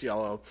Barbados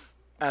yellow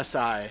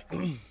SI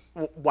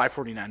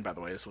Y49, by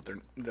the way, is what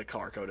the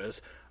color code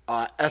is.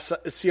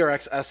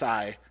 CRX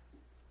SI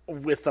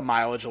with the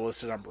mileage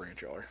listed on Bring a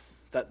Trailer.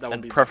 That would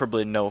And be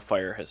preferably no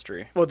fire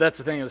history. well. That's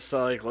the thing is to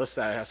like list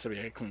that it has to be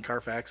a clean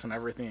Carfax and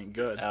everything and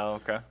good. Oh,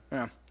 okay.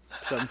 Yeah.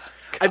 So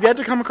I've yet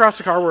to come across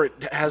a car where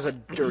it has a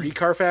dirty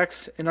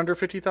Carfax in under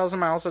 50,000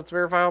 miles that's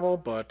verifiable,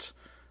 but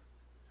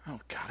oh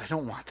god, I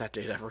don't want that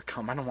day to ever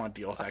come. I don't want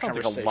to deal with that Sounds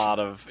like conversation. a lot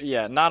of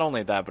not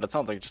only that, but it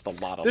sounds like just a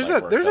lot of There's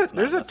legwork. there's That's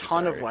a not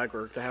ton of necessary.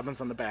 legwork that happens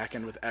on the back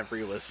end with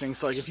every listing.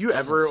 So like if Doesn't you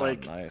ever sound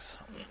like nice.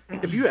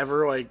 if you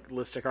ever like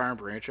list a car on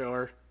Bring a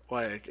Trailer,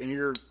 like and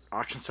your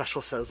auction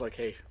specialist says like,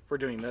 hey, we're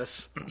doing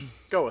this,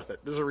 go with it.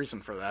 There's a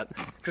reason for that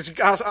because your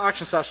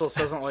auction specialist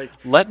doesn't like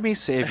Let me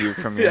save you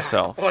from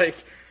yourself. like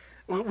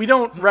we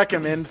don't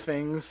recommend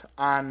things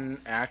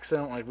on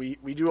accident. Like we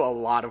do a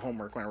lot of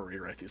homework whenever we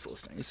write these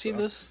listings. You see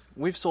this?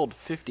 We've sold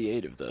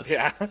 58 of this.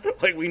 Yeah,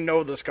 like we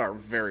know this car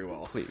very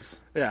well. Please.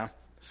 Yeah.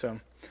 So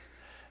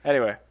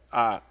Anyway,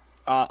 on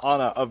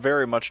a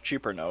very much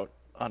cheaper note,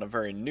 on a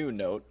very new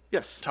note,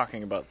 yes,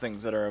 talking about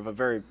things that are of a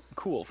very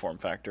cool form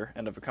factor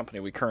and of a company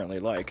we currently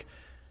like.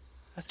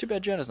 That's too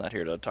bad Jenna's not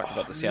here to talk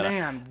about the Sienna.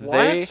 man,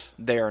 what?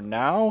 They are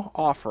now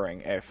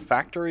offering a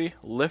factory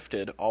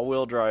lifted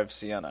all-wheel drive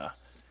Sienna.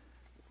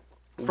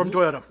 from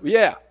Toyota.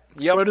 Yeah.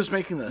 Yep. Toyota's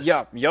making this.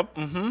 Yep.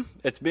 Mm-hmm.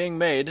 It's being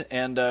made,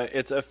 and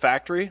it's a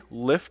factory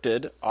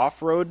lifted,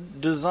 off-road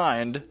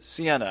designed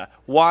Sienna.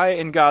 Why,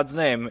 in God's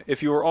name,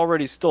 if you were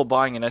already still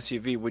buying an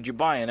SUV, would you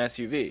buy an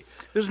SUV?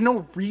 There's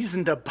no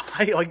reason to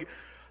buy like.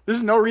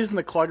 There's no reason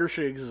the Clugger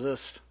should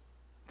exist.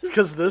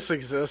 Because this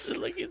exists.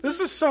 Like, This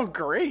is so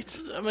great.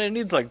 I mean, it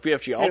needs like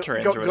BFG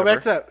all-terrains or Go whatever.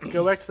 back to that.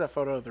 Go back to that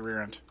photo of the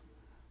rear end.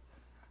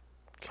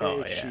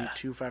 Oh, yeah.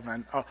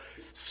 KG259. Oh,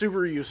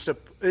 Subaru used to,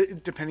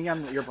 depending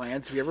on your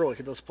brands, if you ever look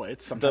at those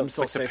plates, The, sometimes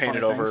they'll like the say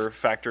painted funny over things.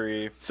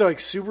 factory. So, like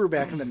Subaru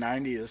back in the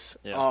 90s,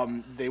 Yeah.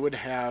 they would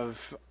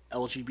have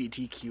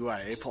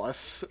LGBTQIA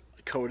plus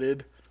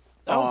coded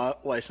Oh.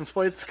 license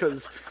plates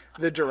because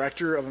the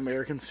director of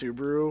American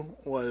Subaru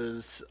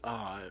was,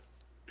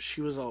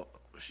 she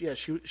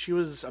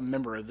was a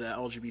member of the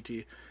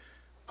LGBT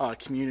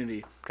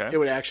community. Okay. It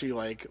would actually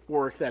like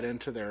work that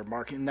into their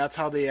marketing. And that's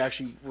how they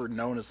actually were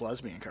known as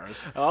lesbian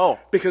cars. Oh.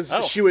 Because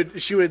Oh. she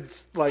would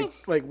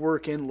like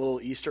work in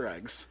little Easter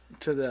eggs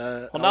to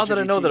the. Well, now that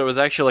I know that it was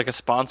actually like a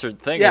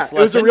sponsored thing, yeah, it's it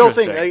was less a real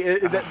thing.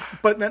 interesting.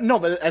 But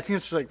I think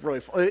it's just like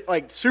really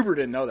like Subaru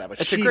didn't know that, but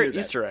It's she a great knew that.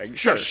 Easter egg. Yeah,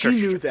 Sure, she sure,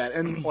 knew sure. that,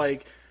 and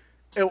like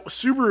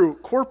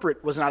Subaru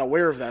corporate was not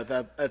aware of that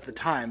at the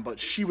time, but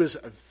she was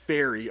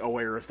very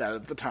aware of that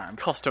at the time.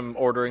 Custom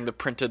ordering the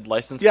printed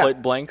license Yeah.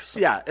 plate blanks.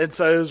 Yeah, and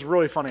so it was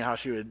really funny how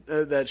she would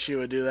do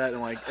that,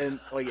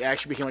 and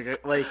actually became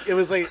it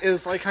was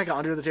like kind of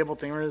under the table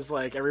thing where it's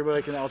like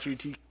everybody in the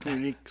LGBT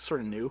community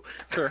sort of knew,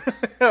 Sure.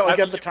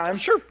 at the time.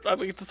 Sure. I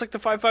mean, it's like the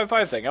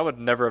 555 thing. I would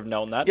never have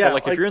known that. Yeah, but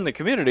like if you're in the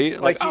community,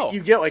 Like oh,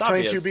 you get like it's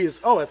 22 obvious.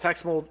 Bs. Oh, it's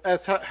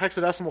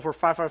hexadecimal for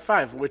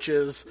 555, which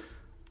is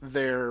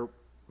their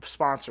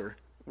sponsor,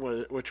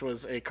 which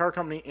was a car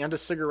company and a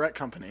cigarette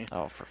company.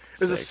 Oh, for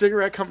It was a sake.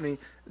 cigarette company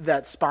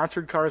that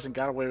sponsored cars and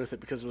got away with it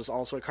because it was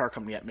also a car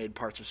company that made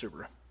parts for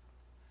Subaru.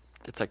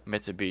 It's like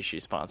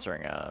Mitsubishi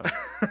sponsoring a.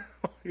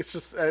 It's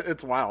just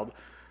it's wild.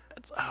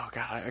 Oh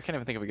god, I can't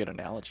even think of a good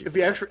analogy. If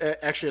you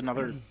actually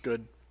another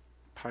good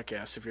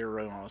podcast, if you ever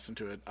really want to listen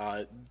to it,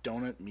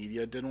 Donut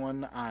Media did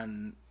one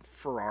on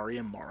Ferrari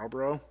and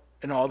Marlboro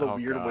and all the Oh,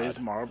 weird God. ways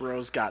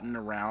Marlboro's gotten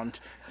around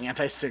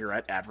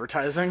anti-cigarette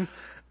advertising.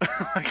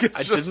 Like it's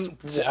I just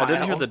didn't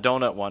hear wild. the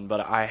donut one,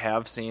 but I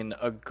have seen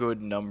a good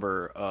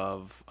number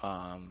of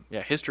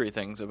history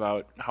things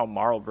about how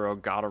Marlboro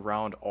got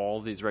around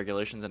all these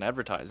regulations and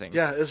advertising.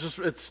 Yeah,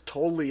 it's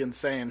totally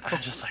insane.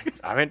 I'm just like,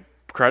 I mean,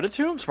 credit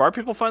to them. Smart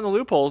people find the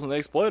loopholes and they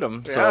exploit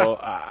them. Yeah. So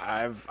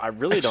I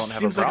really It don't just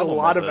have seems a like a problem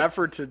lot with of it.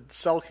 effort to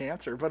sell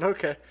cancer, but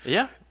okay.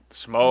 Yeah,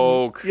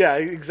 smoke. Yeah,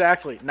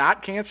 exactly.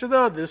 Not cancer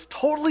though. This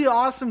totally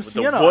awesome The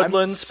Sienna.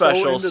 Woodland I'm so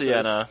Special into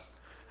Sienna. this.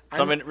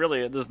 So I mean,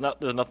 really, there's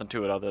nothing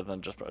to it other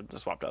than just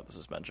swapped out the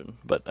suspension.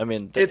 But I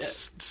mean,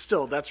 It's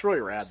still that's really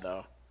rad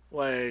though.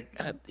 Like,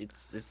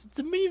 it's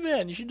a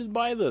minivan. You should just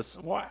buy this.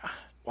 Why?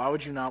 why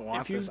would you not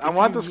want If you- this? I if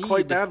want you this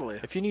quite need- badly.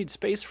 If you need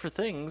space for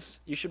things,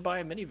 you should buy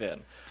a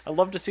minivan. I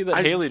love to see that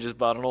I- Haley just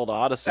bought an old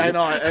Odyssey. I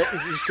know.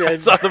 You I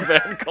said saw the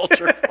van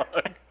culture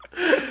plug.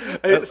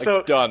 Like,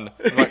 so done.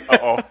 I'm like,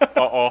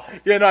 uh-oh.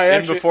 yeah, no, I In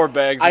actually, before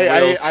bags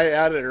and wheels. I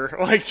added her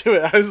like to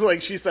it. I was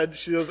like, she said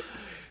she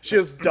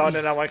was done,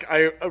 and I'm like,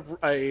 I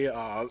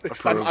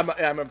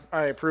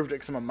approved it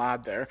because I'm a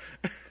mod there.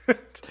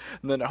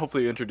 And then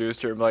hopefully you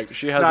introduced her. I'm like,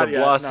 she has Not a yet,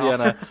 Blah no.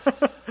 Sienna.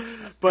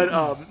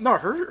 But no,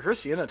 her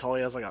Sienna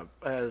totally has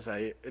has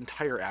a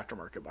entire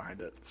aftermarket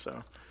behind it.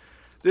 So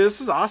this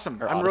is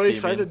awesome. Or I'm Odyssey, really you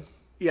excited. mean?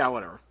 Yeah,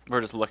 whatever.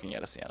 We're just looking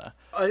at a Sienna.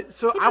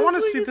 So I want to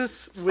It's see like,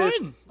 this it's with.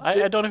 fine.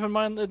 I don't even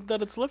mind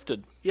that it's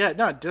lifted. Yeah,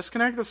 no,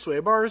 disconnect the sway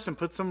bars and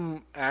put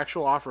some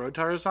actual off-road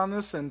tires on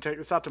this and take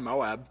this out to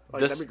Moab.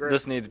 Like, that'd be great.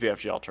 This needs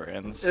BFG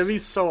all-terrains. It'd be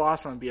so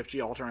awesome on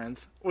BFG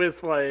all-terrains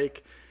with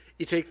like,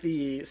 you take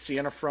the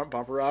Sienna front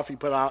bumper off, you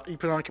put on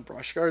like a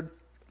brush guard.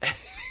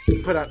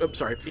 You put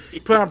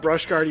on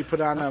brush guard. You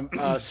put on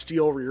a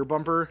steel rear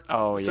bumper.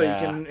 Oh, so yeah.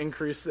 you can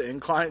increase the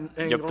incline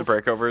angles. Yep, the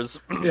breakovers.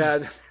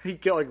 Yeah, you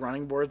get like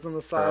running boards on the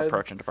Or side.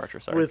 approach and departure,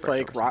 sorry. With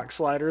like breakovers. rock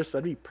sliders.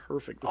 That'd be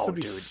perfect. This Oh, would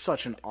be dude.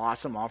 such an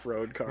awesome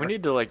off-road car. We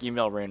need to like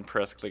email Rain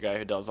Prisk, the guy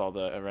who does all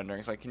the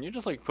renderings. Like, can you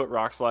just like put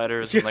rock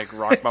sliders and like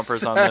rock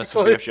bumpers on this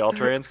and exactly. BFG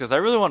all-terrains? Because I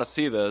really want to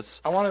see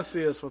this. I want to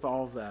see us with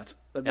all of that.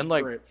 That'd be And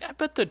like, great. I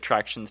bet the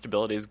traction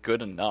stability is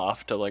good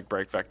enough to like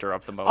brake vector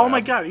up the Moab. Oh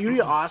my god, you'd be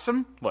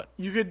awesome. What?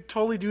 You could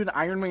totally do an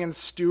Iron Man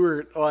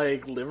Stewart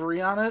like livery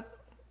on it,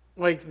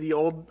 like the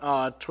old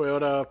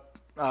Toyota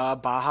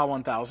Baja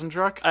 1000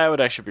 truck. That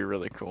would actually be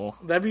really cool.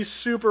 That'd be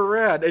super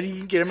rad. And you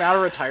can get him out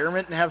of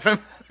retirement and have him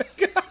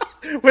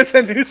with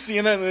a new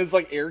Sienna and his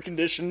like air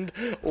conditioned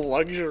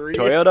luxury.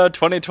 Toyota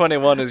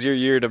 2021 is your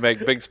year to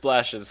make big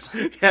splashes.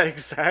 Yeah,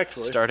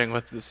 exactly. Starting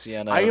with the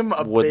Sienna I am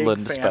a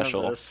Woodland big fan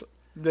Special. of this.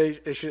 They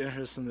should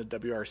introduce in the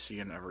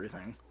WRC and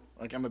everything.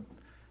 Like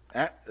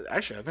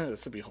actually, I think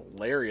this would be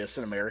hilarious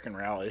in American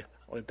Rally.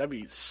 Like that'd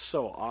be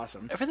so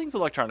awesome. Everything's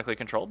electronically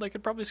controlled. They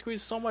could probably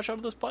squeeze so much out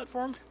of this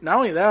platform. Not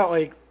only that,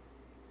 like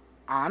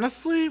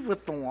honestly,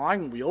 with the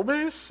long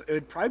wheelbase, it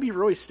would probably be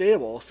really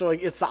stable. So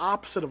like it's the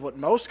opposite of what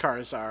most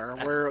cars are,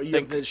 where you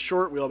have the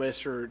short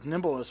wheelbase for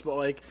nimbleness. But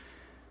like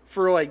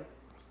for like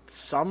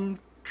some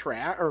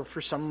track or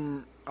for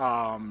some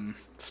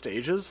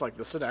stages, like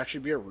this would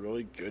actually be a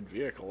really good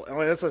vehicle. And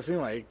like, that's what I was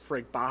thinking. Like for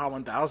like Baja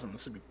 1000,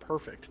 this would be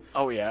perfect.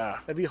 Oh yeah.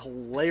 That'd be I mean,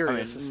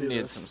 hilarious to see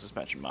need this. some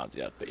suspension mods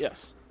yet, but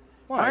yes.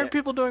 Why? Why aren't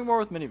people doing more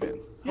with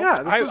minivans?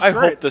 Yeah, this is I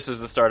great. hope this is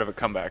the start of a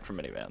comeback for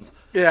minivans.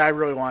 Yeah, I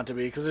really want it to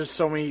be because there's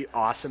so many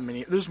awesome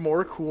There's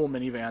more cool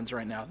minivans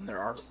right now than there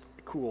are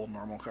cool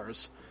normal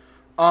cars.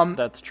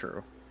 That's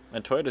true.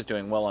 And Toyota's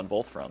doing well on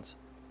both fronts.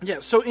 Yeah.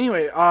 So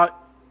anyway,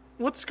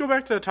 let's go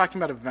back to talking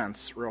about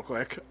events real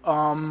quick.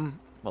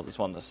 Well, this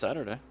one this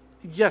Saturday.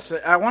 Yes,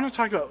 I want to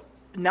talk about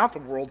now that the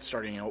world's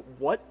starting out.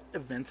 What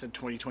events in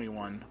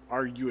 2021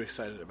 are you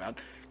excited about?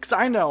 Because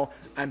I know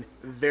I'm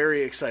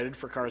very excited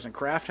for Cars and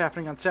Craft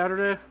happening on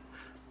Saturday.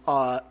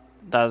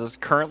 That is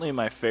currently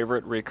my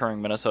favorite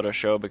recurring Minnesota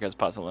show because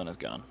Pasolin is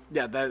gone.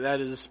 Yeah, that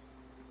is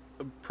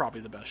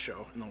probably the best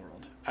show in the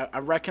world. I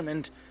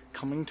recommend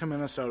coming to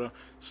Minnesota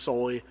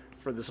solely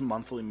for this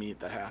monthly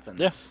meet that happens.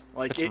 Yeah,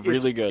 like it's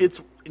really good.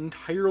 It's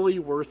entirely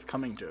worth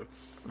coming to.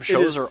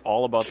 Shows are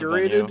all about the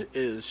curated. venue. It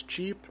is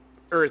cheap,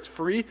 or it's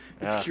free.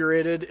 It's Yeah.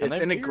 curated. And It's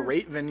they in a have beer.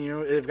 great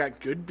venue. They've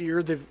got good beer.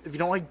 If you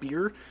don't like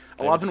beer,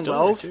 They have a 11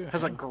 distillery, Wells too,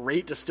 has a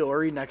great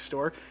distillery next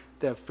door.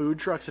 They have food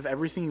trucks of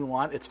everything you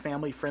want. It's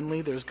family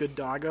friendly. There's good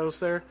doggos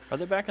there. Are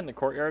they back in the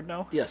courtyard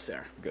now? Yes,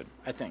 there. Good.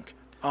 I think.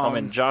 I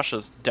mean,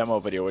 Josh's demo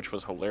video, which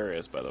was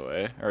hilarious, by the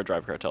way, or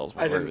Drive Cartels,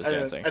 where he was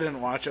dancing. I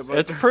didn't watch it, but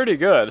It's pretty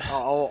good.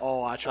 I'll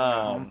watch it when I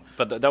get home.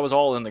 But that was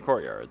all in the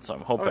courtyard, so I'm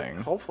hoping.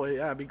 Hopefully,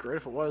 yeah, it'd be great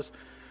if it was.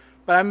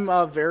 But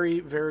I'm very,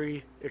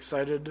 very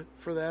excited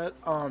for that.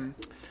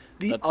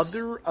 The That's-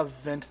 other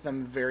event that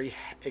I'm very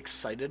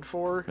excited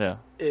for Yeah.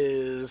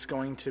 is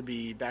going to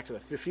be Back to the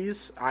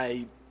 50s.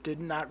 I did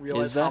not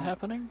realize Is that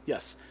happening?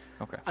 Yes.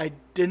 Okay. I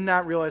did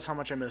not realize how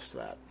much I missed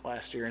that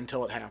last year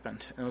until it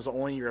happened. And it was the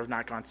only year I've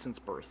not gone since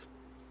birth.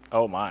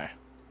 Oh my.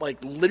 Like,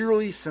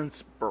 literally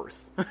since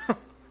birth.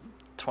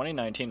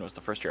 2019 was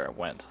the first year I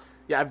went.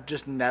 Yeah, I've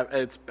just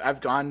never.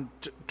 I've gone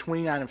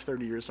 29 of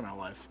 30 years of my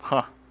life.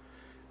 Huh.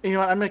 You know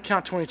what? I'm gonna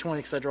count 2020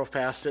 because I drove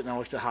past it and I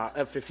looked at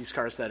 50s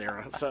cars that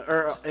era. So,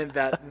 or in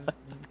that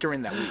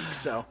during that week.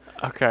 So,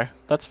 Okay,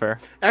 that's fair.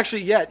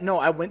 actually, yeah, no,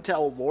 I went to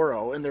El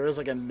Loro and there was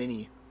like a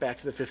mini Back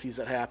to the 50s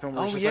that happened.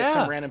 Where it was Oh, just like yeah.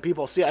 some random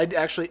people. See, I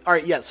actually. All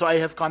right, yeah. So I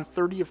have gone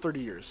 30 of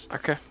 30 years.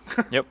 Okay.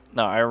 Yep.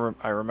 No, I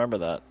remember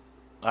that.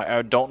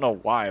 I don't know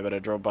why, but I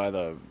drove by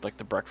the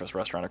breakfast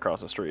restaurant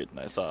across the street and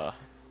I saw.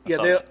 Yeah,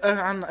 saw they it.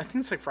 on I think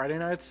it's like Friday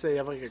nights they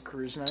have like a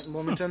cruise night in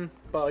Wilmington.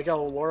 But like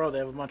El Loro, they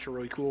have a bunch of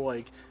really cool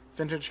like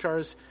vintage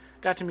cars.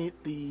 Got to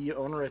meet the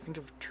owner, I think,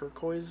 of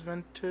Turquoise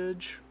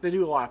Vintage. They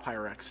do a lot of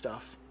Pyrex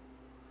stuff.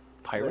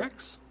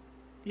 Pyrex?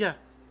 Yeah,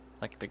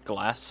 Like the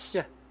glass?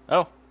 yeah,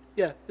 Oh,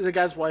 yeah. The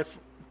guy's wife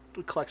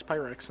collects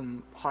Pyrex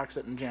and hawks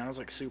it, and Jana's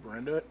like super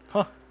into it.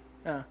 huh.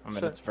 Yeah, I mean,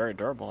 so it's very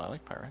durable. I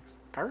like Pyrex.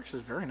 Pyrex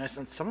is very nice,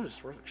 and some of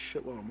it's worth a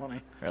shitload of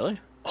money. Really?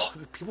 Oh,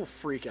 people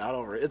freak out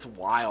over it. It's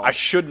wild. I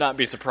should not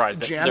be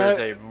surprised that there's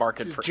a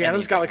market for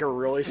Jana's got anything. like a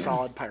really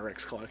solid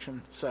Pyrex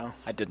collection. So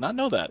I did not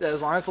know that. yeah,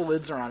 as long as the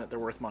lids are on it, they're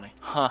worth money.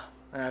 Huh.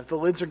 If the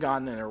lids are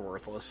gone, then they're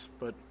worthless.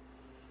 But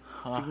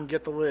if you can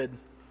get the lid,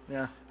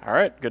 yeah. All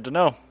right, good to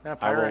know. Yeah,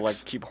 I will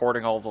Pyrex. keep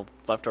hoarding all the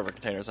leftover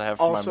containers I have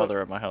for my Also, mother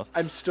at my house.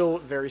 I'm still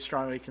very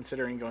strongly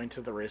considering going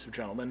to the Race of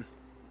Gentlemen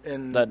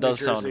in That does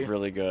New sound Jersey,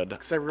 really good.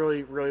 because I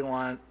really, really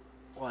want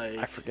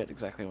I forget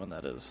exactly when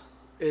that is.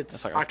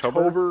 it's like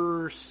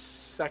October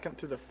 2nd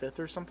through the 5th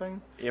or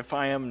something. If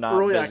I am not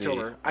Early busy,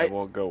 October. I I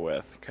will go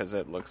with because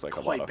it looks like a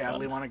lot Quite of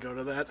badly fun. want to go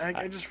to that.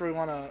 I just really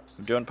want to.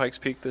 I'm doing Pikes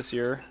Peak this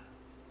year.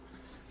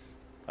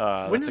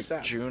 When That's is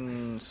that?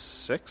 June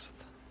 6th.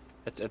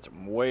 It's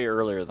way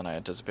earlier than I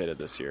anticipated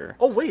this year.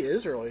 Oh wait, it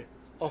is early.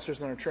 Ulster's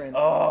Notre Train,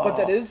 but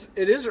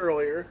it is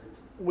earlier,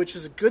 which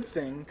is a good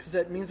thing because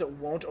that means it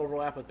won't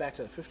overlap with Back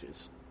to the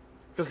 50s.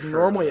 Because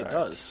normally it Correct.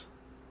 does.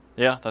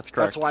 Yeah, that's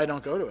correct. That's why I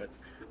don't go to it.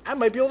 I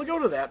might be able to go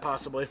to that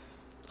possibly.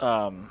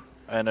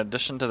 In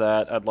addition to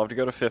that, I'd love to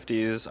go to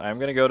 50s. I'm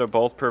going to go to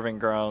both Proving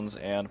Grounds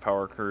and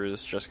Power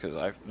Cruise just because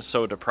I'm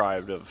so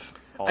deprived of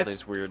all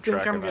these weird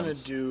track I think I'm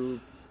events. gonna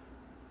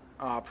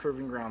do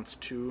Proving Grounds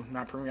 2,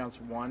 not Proving Grounds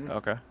 1.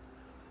 Okay.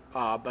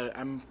 But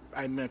I'm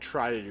gonna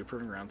try to do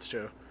Proving Grounds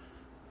 2.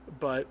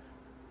 And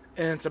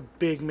it's a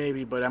big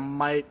maybe, but I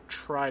might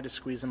try to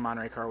squeeze in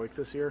Monterey Car Week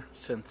this year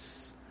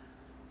since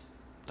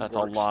That's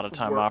works- a lot of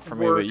time work- off for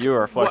me, work- but you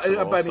are flexible.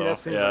 Well, but I mean, so,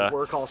 that's things yeah. like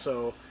work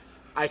also.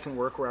 I can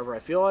work wherever I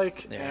feel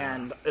like, Yeah.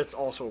 and it's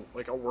also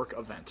like a work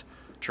event.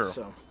 True.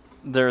 So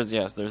There's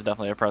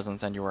definitely a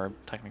presence, and you are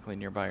technically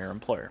nearby your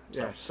employer.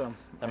 So yeah, so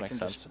that I makes can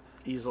sense. just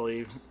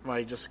easily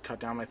just cut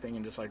down my thing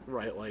and just like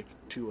write like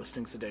 2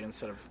 listings a day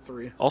instead of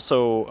 3.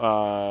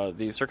 Also,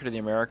 the Circuit of the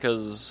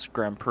Americas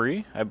Grand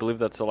Prix, I believe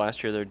that's the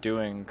last year they're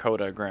doing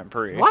COTA Grand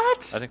Prix.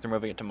 What? I think they're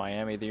moving it to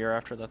Miami the year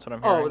after. That's what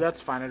I'm hearing. Oh, that's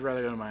fine. I'd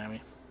rather go to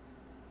Miami.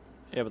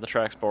 Yeah, but the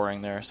track's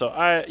boring there.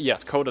 So,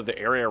 yes, COTA, the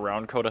area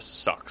around COTA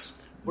sucks.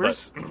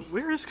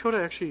 Where is Coda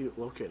actually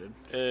located?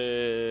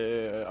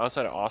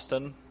 Outside of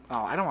Austin?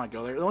 Oh, I don't want to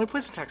go there. The only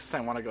place in Texas I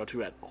want to go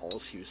to at all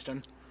is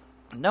Houston.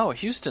 No,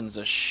 Houston's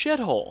a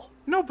shithole.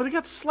 No, but it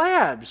got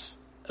slabs.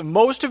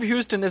 Most of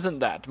Houston isn't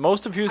that.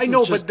 Most of I Houston's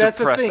know, just but that's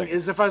depressing. the thing,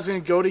 is if I was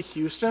going to go to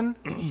Houston,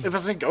 if I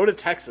was going to go to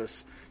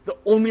Texas, the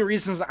only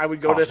reasons I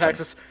would go to Austin.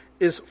 Texas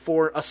is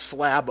for a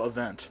slab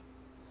event.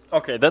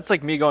 Okay, that's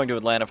like me going to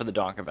Atlanta for the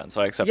Donk event, so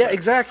I accept Yeah, that.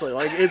 exactly.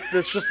 Like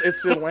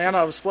it's Atlanta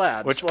of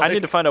slabs. Which like, I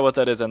need to find out what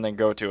that is and then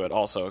go to it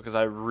also, because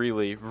I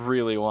really,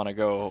 really want to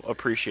go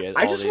appreciate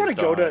I all just these want to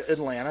go donks. to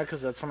Atlanta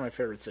because that's one of my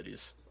favorite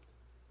cities.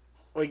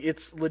 Like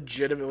it's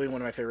legitimately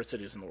one of my favorite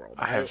cities in the world.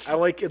 I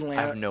like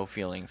Atlanta. I have no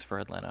feelings for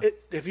Atlanta.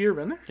 Have you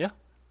ever been there? Yeah,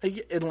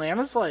 Like,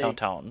 Atlanta's like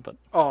downtown, but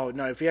Oh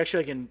no! If you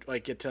actually can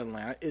like get to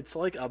Atlanta, it's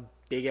like a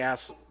big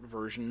ass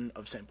version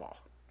of St. Paul.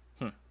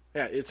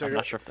 Yeah, it's I'm like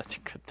not sure if that's a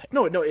good thing.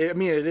 no. I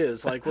mean, it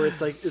is like where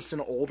it's an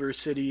older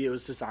city. It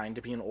was designed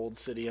to be an old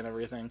city and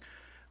everything.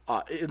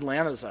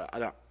 Atlanta's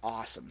an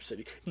awesome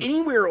city.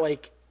 Anywhere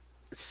like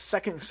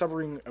second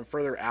suburbing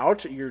further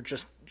out, you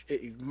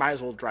might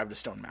as well drive to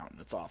Stone Mountain.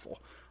 It's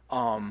awful.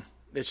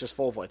 It's just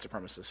full of white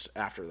supremacists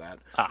after that.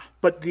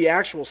 But the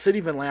actual city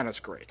of Atlanta's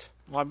great.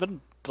 Well, I've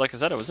been, like I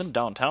said, I was in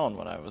downtown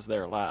when I was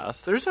there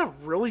last. There's a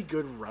really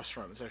good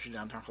restaurant that's actually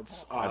downtown called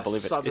I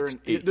believe Southern.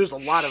 It's There's a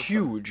lot of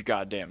huge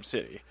goddamn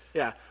city.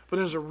 Yeah, but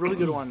there's a really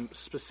good one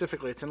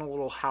specifically. It's in a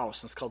little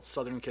house. And it's called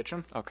Southern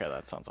Kitchen. Okay,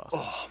 that sounds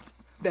awesome.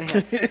 Man,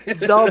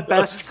 the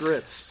best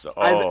grits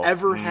I've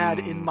ever had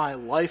in my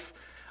life.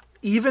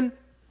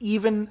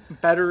 Even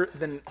better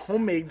than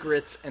homemade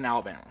grits in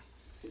Alabama.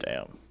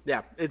 Damn.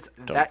 Yeah, it's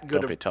that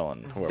good. Don't be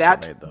telling whoever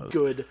that made those.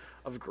 good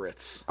of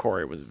grits.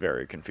 Corey was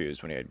very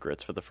confused when he had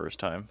grits for the first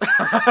time.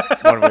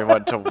 When we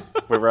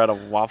were at a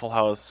Waffle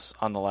House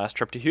on the last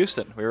trip to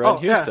Houston. We were in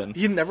Houston.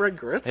 Yeah. You never had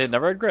grits? He had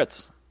never had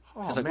grits.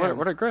 He's like, man.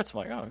 what are grits? I'm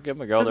like, oh, give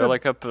them a go. They're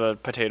like a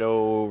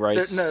potato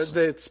rice.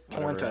 It's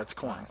polenta. whatever. It's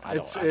corn. I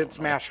don't It's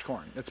know. mashed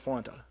corn. It's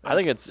polenta. I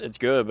think it's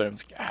good, but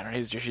I don't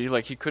know. He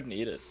like he couldn't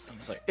eat it. I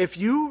was like,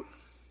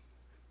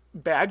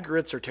 Bad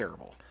grits are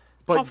terrible,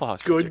 but Waffle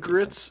House grits are good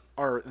grits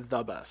are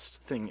the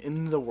best thing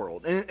in the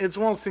world. And it's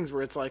one of those things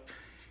where it's like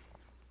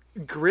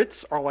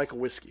grits are like a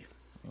whiskey.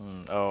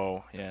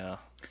 oh yeah.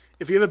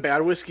 If you have a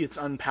bad whiskey, it's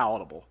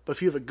unpalatable. But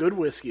if you have a good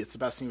whiskey, it's the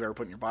best thing you've ever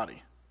put in your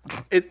body.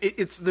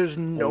 There's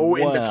no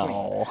in between.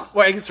 Wow.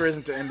 Well, I guess there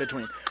isn't an in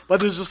between, but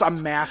there's just a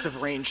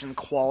massive range in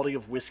quality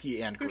of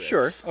whiskey and grits.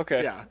 Sure.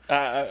 Okay. Yeah.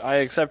 I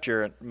accept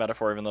your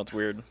metaphor, even though it's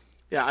weird.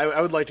 Yeah,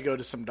 I would like to go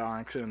to some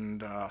donks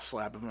and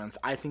slab events.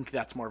 I think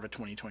that's more of a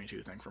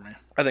 2022 thing for me.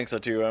 I think so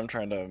too. I'm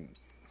trying to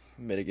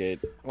mitigate.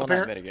 Well,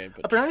 not mitigate,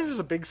 but apparently there's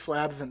a big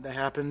slab event that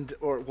happened,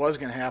 or it was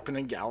going to happen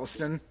in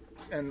Galveston,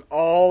 and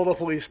all the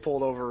police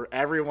pulled over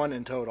everyone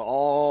and towed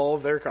all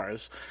of their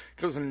cars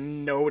because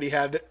nobody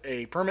had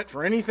a permit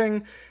for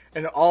anything,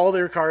 and all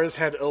their cars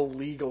had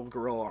illegal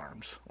grill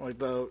arms, like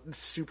the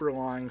super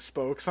long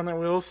spokes on their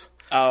wheels.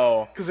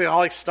 oh, Because they all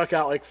like stuck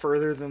out like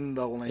further than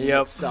the lane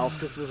Yep. itself,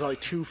 because there's like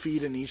 2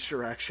 feet in each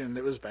direction.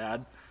 It was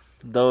bad.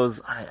 Those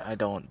I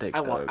don't dig.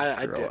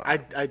 I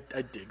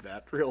dig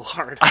that real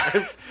hard.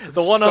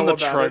 The one on the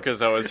trunk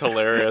is always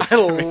hilarious. I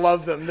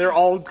love them. They're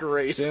all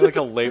great. Seeing like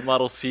a late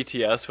model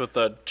CTS with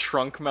a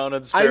trunk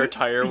mounted spare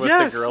tire with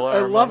the gorilla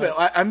arm. I love it.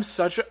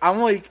 I'm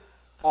like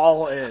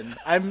all in.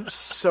 I'm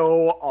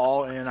so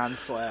all in on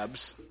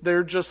slabs.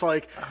 They're just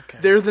like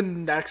they're the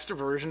next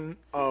version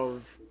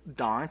of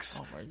donks.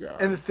 Oh my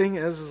god. And the thing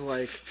is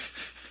like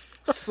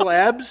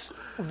slabs,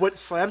 what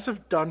slabs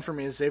have done for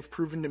me is they've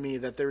proven to me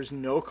that there's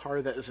no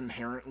car that is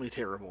inherently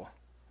terrible.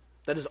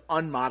 That is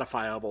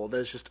unmodifiable. That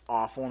is just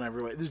awful in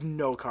every way. There's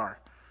no car.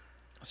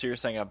 So you're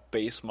saying a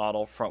base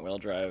model front wheel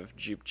drive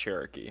Jeep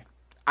Cherokee?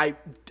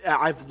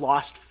 I've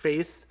lost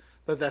faith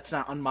that that's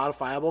not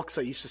unmodifiable because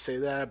I used to say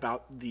that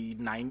about the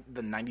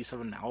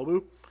 97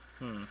 Malibu.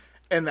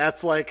 And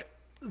that's like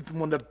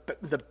one of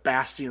the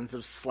bastions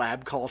of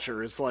slab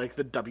culture is like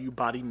the W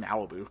body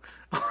Malibu.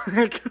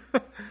 Like,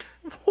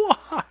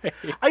 why?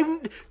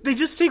 They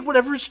just take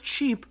whatever's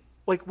cheap,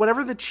 like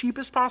whatever the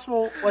cheapest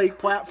possible like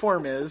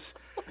platform is,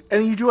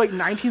 and you do like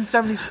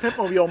 1970s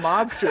Pitmobile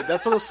mods to it.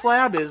 That's what a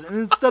slab is, and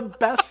it's the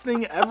best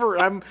thing ever.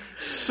 I'm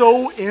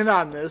so in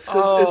on this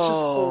because it's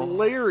just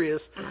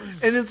hilarious,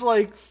 and it's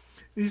like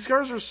these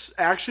cars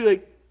are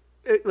actually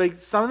like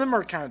some of them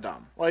are kind of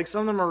dumb, like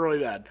some of them are really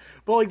bad,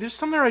 but like there's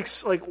some that are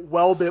like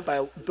well built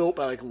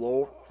by like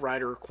low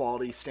rider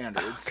quality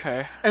standards.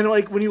 Okay. And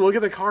like when you look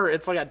at the car,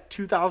 it's like a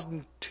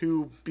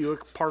 2002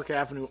 Buick Park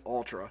Avenue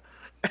Ultra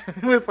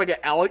with like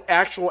an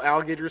actual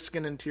alligator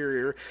skin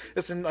interior.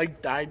 It's in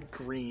like dyed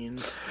green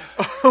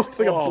with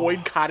like a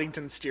Boyd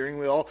Coddington steering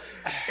wheel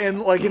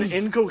and like an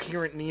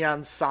incoherent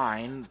neon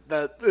sign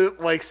that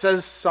like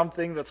says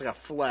something that's like a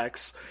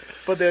flex,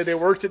 but they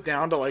worked it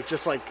down to like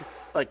just like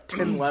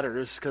 10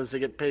 letters because they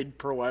get paid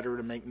per letter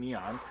to make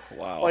neon.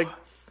 Wow. Like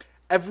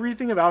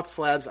everything about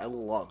slabs I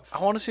love.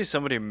 I want to see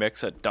somebody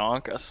mix a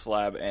donk, a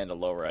slab, and a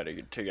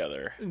lowrider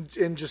together.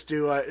 And just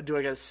do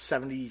like a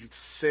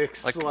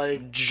 76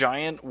 like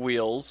giant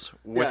wheels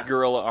with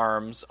gorilla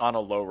arms on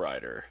a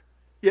lowrider.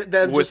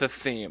 Yeah, with a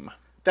theme.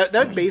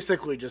 That'd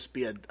basically just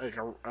be a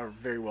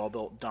very well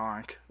built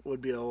donk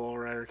would be a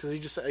lowrider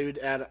because it would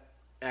add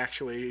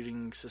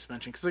actuating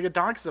suspension because like a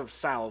donk is a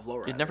style of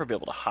lowrider. You'd never be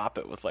able to hop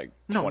it with like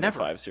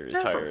 25 series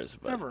tires.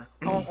 But... Never.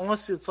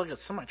 Unless it's like a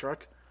semi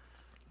truck.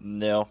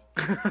 No.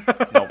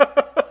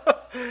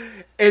 Nope.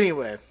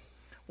 Anyway,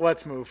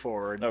 let's move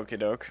forward. Okie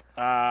doke.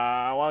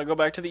 I want to go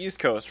back to the East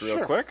Coast real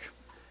quick.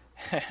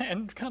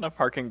 And kind of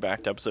harking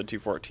back to episode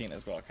 214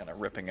 as well, kind of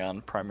ripping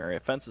on primary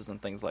offenses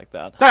and things like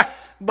that.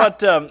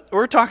 But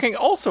we're talking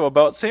also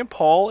about St.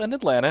 Paul and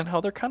Atlanta and how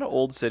they're kind of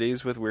old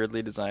cities with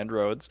weirdly designed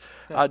roads.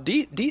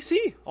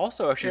 D.C.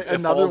 also actually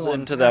falls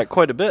into that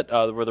quite a bit,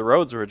 where the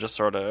roads were just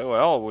sort of,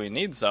 well, we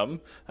need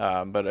some,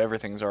 but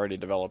everything's already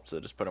developed, so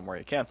just put them where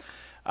you can.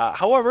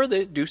 However,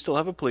 they do still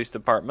have a police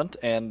department,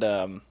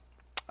 and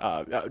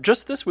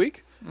just this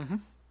week,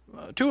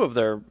 two of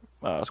their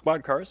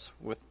squad cars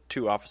with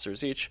 2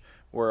 officers each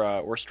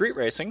were street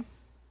racing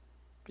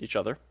each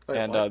other,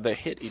 and they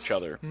hit each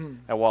other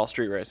while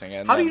street racing.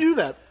 And how do you do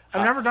that?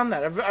 I've never done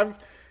that.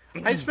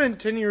 I spent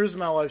 10 years of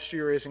my life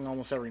street racing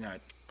almost every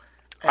night.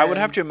 I would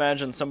have to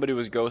imagine somebody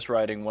was ghost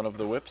riding one of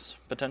the whips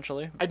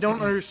potentially. I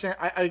don't understand.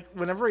 I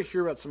whenever I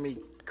hear about somebody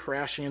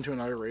crashing into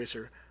another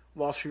racer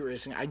while street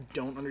racing, I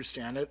don't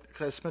understand it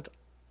because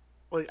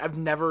I've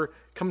never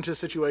come to a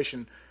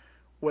situation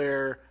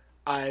where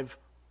I've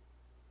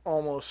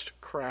almost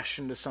crashed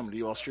into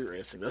somebody while street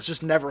racing. That's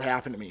just never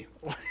happened to me.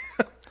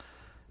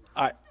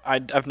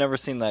 I've never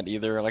seen that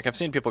either. Like I've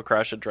seen people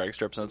crash at drag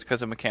strips and it's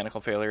because of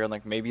mechanical failure, and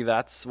like maybe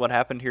that's what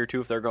happened here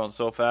too if they're going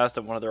so fast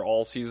that one of their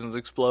all seasons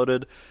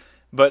exploded.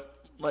 But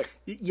like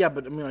yeah,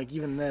 but I mean like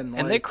even then,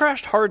 and they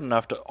crashed hard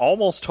enough to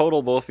almost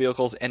total both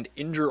vehicles and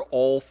injure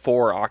all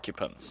 4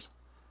 occupants.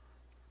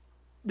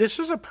 This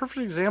is a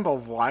perfect example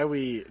of why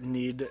we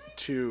need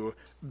to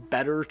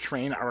better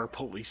train our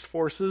police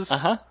forces.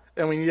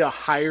 And we need a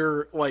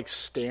higher like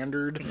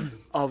standard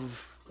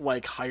of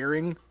like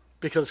hiring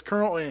because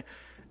currently,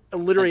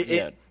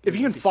 literally, if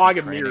you can fog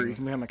a mirror, you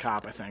can become a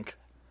cop. I think.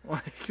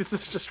 Like this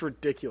is just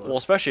ridiculous. Well,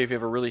 especially if you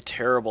have a really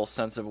terrible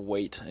sense of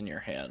weight in your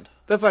hand.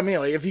 That's what I mean.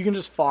 Like if you can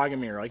just fog a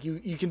mirror, like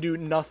you can do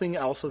nothing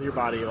else with your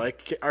body.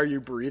 Like, are you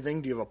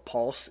breathing? Do you have a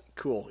pulse?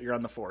 Cool, you're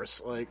on the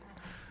force. Like,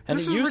 and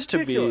this it used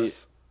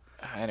ridiculous. to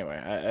be. Anyway,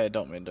 I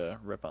don't mean to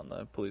rip on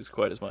the police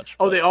quite as much.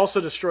 Oh, they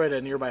also destroyed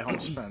a nearby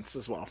home's fence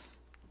as well.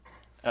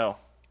 Oh,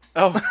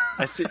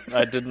 I see.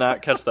 I did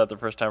not catch that the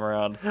first time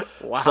around.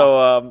 Wow.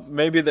 So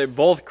maybe they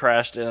both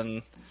crashed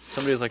in.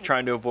 Somebody was like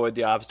trying to avoid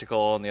the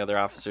obstacle, and the other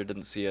officer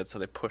didn't see it, so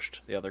they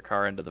pushed the other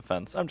car into the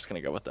fence. I'm just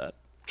gonna go with that.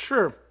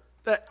 Sure.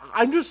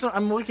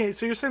 I'm looking at.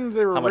 So you're saying that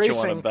they were how much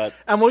racing? You want to bet?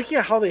 I'm looking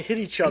at how they hit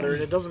each other,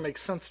 and it doesn't make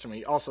sense to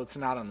me. Also, it's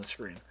not on the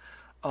screen.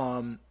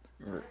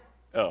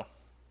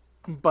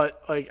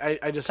 But like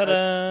I just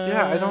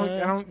I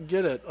don't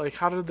get it. Like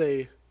how did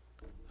they?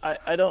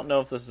 I don't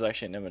know if this is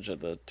actually an image of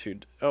the two.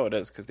 Oh, it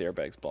is, because the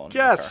airbag's blown.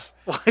 Yes.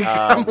 Like,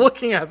 I'm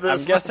looking at this.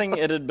 I'm guessing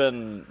it had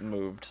been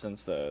moved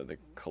since the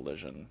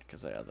collision,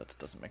 because that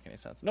doesn't make any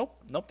sense. Nope,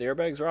 the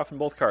airbags are off in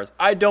both cars.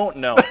 I don't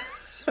know.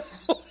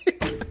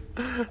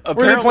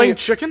 Were they playing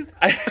chicken?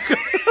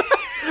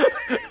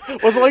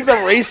 Was it like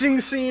the racing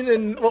scene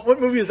in what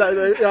movie is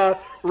that?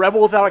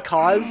 Rebel Without a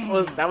Cause?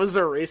 That was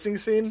their racing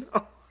scene?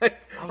 We're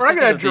not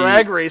going to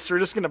drag race. We're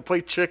just going to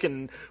play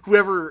chicken.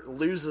 Whoever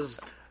loses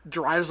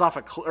drives off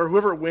a cliff, or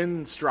whoever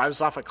wins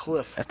drives off a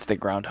cliff. That's the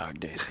Groundhog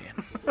Day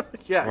scene.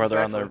 Yeah, where they're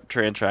on exactly. the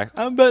train tracks.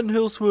 I'm betting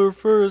he'll swerve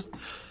first.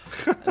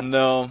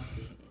 No.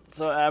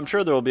 So I'm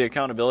sure there will be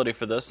accountability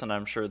for this, and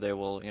I'm sure they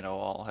will,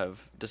 all have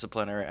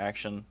disciplinary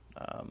action.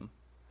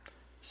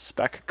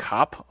 Spec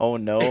cop? Oh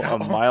no, a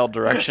mild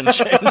direction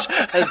change.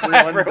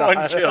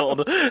 Everyone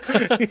killed.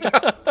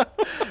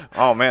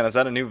 Oh man, is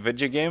that a new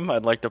video game?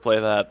 I'd like to play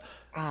that.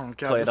 Oh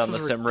god, play it this on the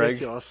is sim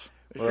ridiculous.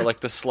 rig. Where like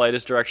the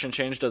slightest direction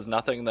change does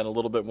nothing, and then a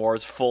little bit more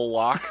is full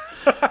lock.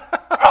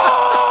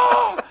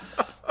 Oh!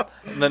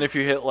 And then if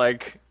you hit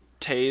like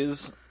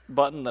tase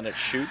button, then it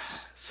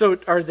shoots. So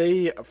are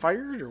they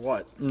fired or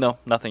what? No,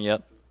 nothing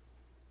yet.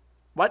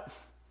 What?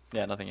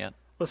 Yeah, nothing yet.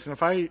 Listen,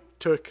 if I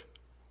took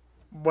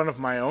one of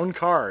my own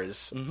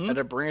cars at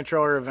a Bring a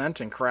Trailer event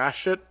and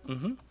crashed it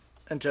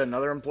into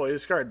another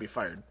employee's car, I'd be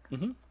fired.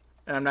 And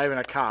I'm not even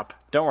a cop.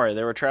 Don't worry,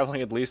 they were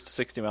traveling at least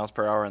 60 miles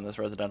per hour in this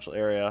residential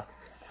area.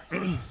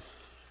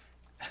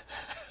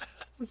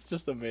 It's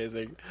just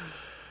amazing.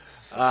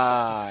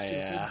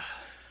 Yeah.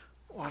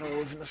 Why do I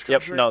live in this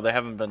Yep, country? no, they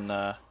haven't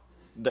been...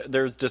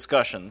 there's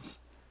discussions.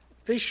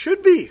 They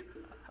should be.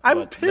 I'm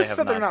but pissed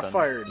that they're not been-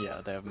 fired.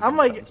 Yeah, they haven't I'm been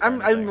like, sentenced for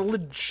I'm anything.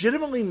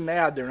 legitimately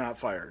mad they're not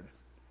fired.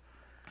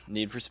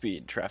 Need for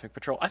Speed, Traffic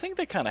Patrol. I think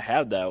they kind of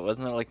had that.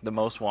 Wasn't it like the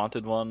most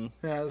wanted one?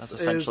 Yeah, That's it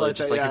is essentially like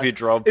just that, like yeah. if you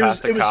drove It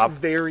past was, a cop. It was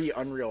very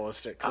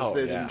unrealistic because Oh,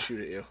 they yeah. didn't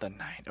shoot at you. The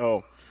night.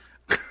 Oh.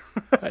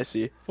 I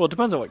see. Well, it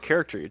depends on what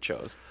character you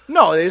chose.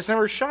 No, they just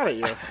never shot at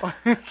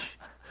you.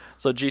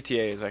 So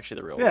GTA is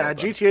actually the real Yeah, world,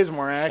 then. GTA is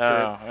more accurate.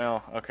 Oh,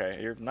 well, okay.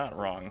 You're not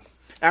wrong.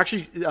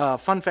 Actually,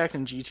 fun fact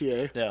in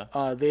GTA,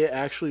 Yeah. they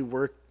actually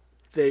work.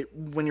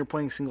 When you're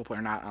playing single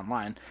player, not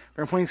online,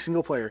 when you're playing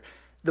single player,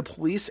 the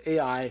police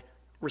AI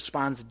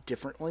responds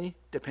differently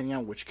depending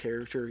on which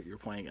character you're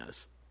playing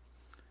as.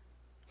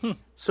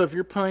 So if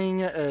you're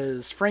playing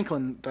as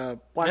Franklin, the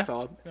black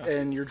fella,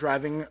 and you're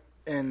driving,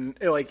 and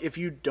like if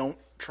you don't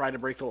try to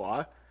break the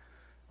law,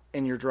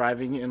 and you're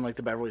driving in like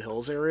the Beverly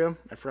Hills area,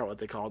 I forgot what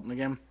they call it in the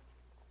game,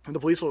 the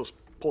police will just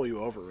pull you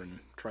over and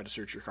try to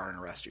search your car and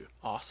arrest you.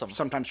 Awesome.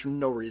 Sometimes for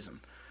no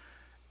reason.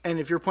 And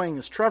if you're playing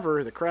as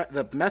Trevor,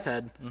 the meth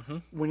head,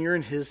 when you're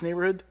in his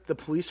neighborhood, the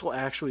police will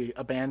actually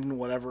abandon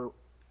whatever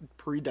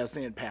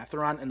pre-designated path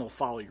they're on, and they'll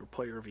follow your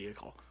player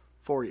vehicle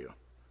for you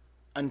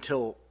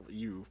until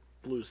you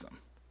lose them.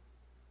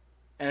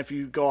 And if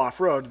you go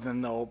off-road,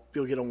 then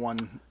you'll get a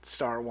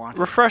 1-star wanted.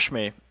 Refresh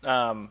me.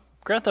 Grand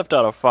Theft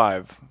Auto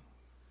 5.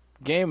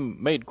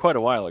 Game made quite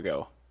a while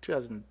ago.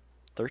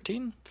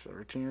 2013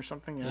 13? or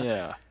something,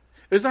 Yeah.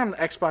 It was on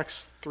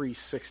Xbox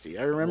 360.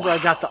 I remember I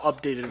got the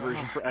updated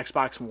version for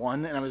Xbox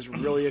One, and I was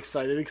really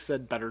excited because it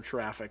had better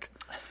traffic.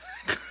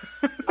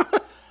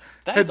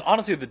 That is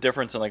honestly the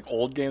difference in like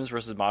old games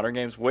versus modern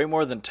games. Way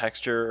more than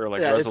texture or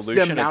like Yeah, it's the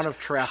resolution. amount of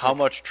traffic. How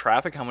much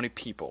traffic, how many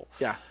people.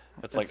 Yeah.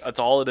 It's like that's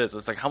all it is.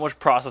 It's like how much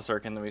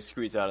processor can we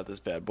squeeze out of this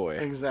bad boy?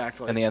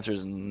 Exactly. And the answer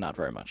is not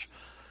very much.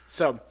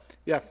 So,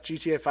 yeah,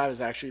 GTA 5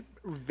 is actually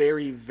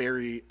very,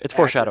 very It's accurate.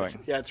 foreshadowing.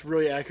 Yeah, it's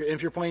really accurate. And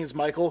if you're playing as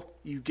Michael,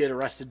 you get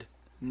arrested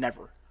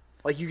never.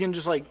 Like, you can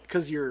just, like,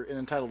 because you're an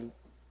entitled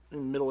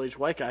middle-aged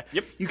white guy,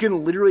 Yep. you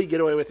can literally get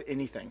away with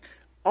anything.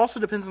 Also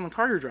depends on the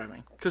car you're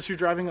driving. Because if you're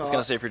driving I was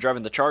gonna say if you're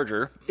driving the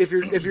Charger, if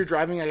you're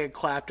driving like a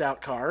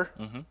clapped-out car,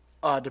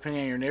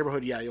 depending on your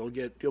neighborhood, yeah,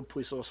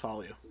 police will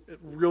follow you.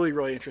 Really,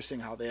 really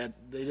interesting how they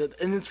did,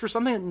 and it's for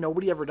something that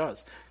nobody ever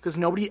does because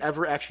nobody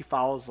ever actually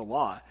follows the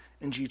law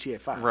in GTA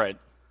 5. right?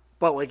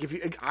 But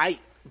like, I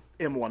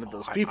am one of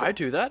those people. I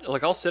do that.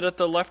 Like I'll sit at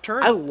the left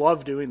turn. I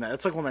love doing that.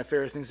 It's like one of my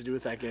favorite things to do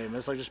with that game.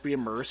 Is like just be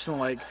immersed and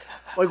like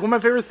one of my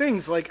favorite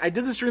things. Like I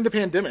did this during the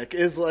pandemic.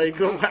 Is like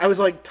I was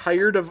like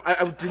tired of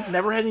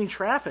never had any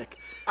traffic,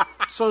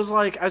 so I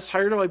was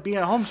tired of like being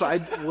at home. So I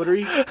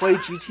literally play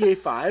GTA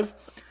 5.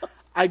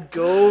 I'd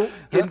go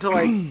into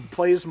like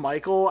play as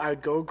Michael.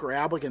 I'd go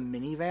grab like a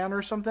minivan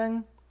or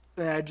something,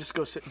 and I'd just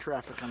go sit in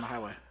traffic on the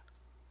highway.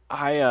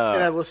 And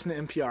I listen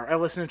to NPR. I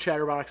listen to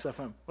Chatterbox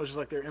FM, which is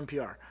like their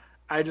NPR.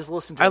 I just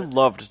listened to I it.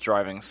 loved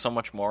driving so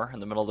much more in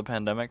the middle of the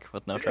pandemic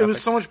with no traffic. It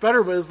was so much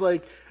better, but it's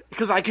like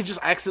because I could just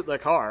exit the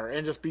car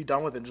and just be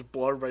done with it, and just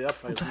blow everybody up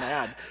if I was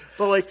mad.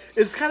 But like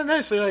it's kind of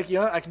nice. So like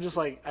I can just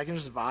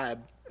vibe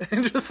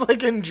and just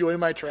like enjoy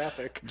my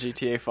traffic.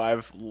 GTA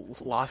 5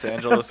 Los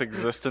Angeles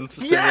existence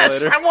Yes,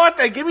 simulator. I want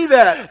that. Give me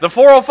that. The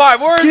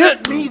 405. Where is Give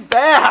it? me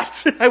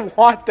that? I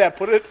want that.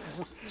 Put it.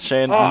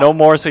 Shane, no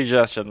more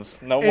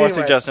suggestions. No more Anyway.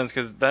 suggestions,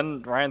 because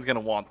then Ryan's going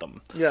to want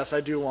them. Yes,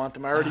 I do want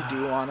them. I already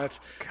do want it.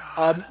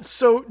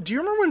 So, do you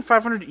remember when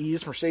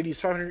 500Es,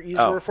 Mercedes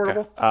 500Es were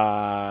affordable?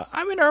 Okay.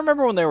 I mean, I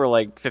remember when they were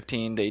like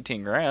 15 to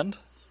 18 grand.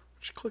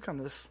 Just click on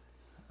this.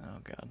 Oh,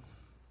 God.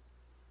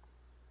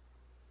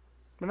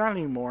 But not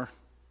anymore.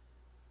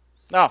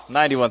 Oh,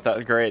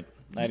 91,000. Great.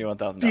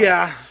 $91,000.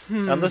 Yeah.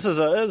 And this is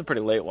a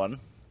pretty late one.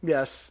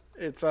 Yes,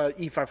 it's a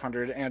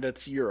E500 and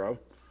it's Euro,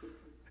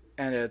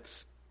 and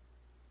it's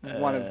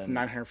one of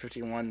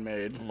 951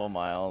 made. Low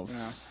miles.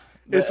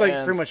 Yeah. It's like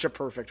pretty much a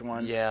perfect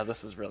one. Yeah,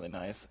 this is really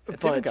nice.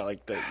 It's But- even got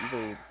like the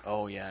Evo.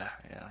 Oh yeah.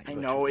 I Evo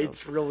know 2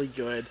 it's really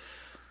good,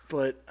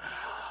 but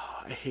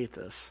I hate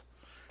this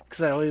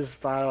because I always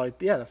thought like,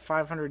 yeah, the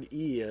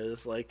 500E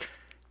is like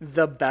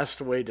the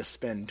best way to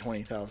spend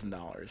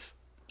 $20,000.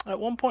 At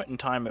one point in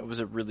time, it was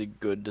a really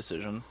good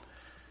decision.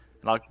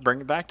 And I'll bring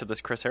it back to this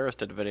Chris Harris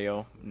did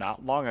video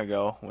not long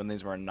ago when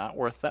these were not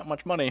worth that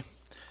much money.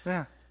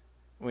 Yeah.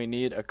 We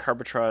need a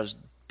Carbitrage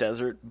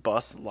Desert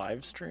Bus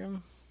live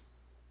stream.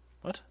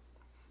 What?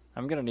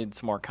 I'm going to need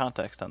some more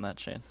context on that,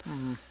 Shane.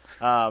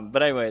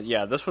 But anyway,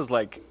 yeah, this was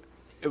like,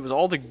 it was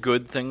all the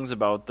good things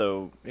about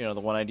the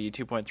 1ID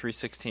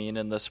 2.316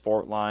 and the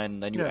Sport line.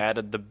 And then you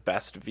added the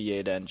best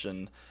V8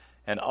 engine.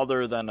 And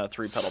other than a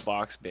 3-pedal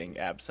box being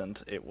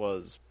absent, it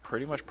was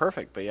pretty much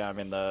perfect. But yeah, I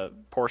mean, the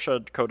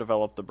Porsche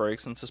co-developed the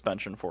brakes and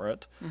suspension for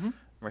it.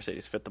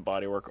 Mercedes fit the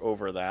bodywork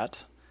over that.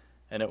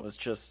 And it was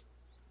just...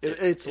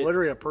 It's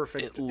literally a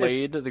perfect... It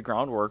laid the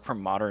groundwork for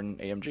modern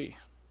AMG.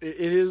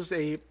 It is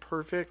a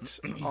perfect...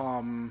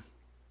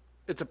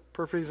 it's a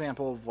perfect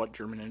example of what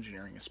German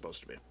engineering is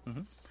supposed to be.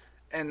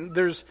 And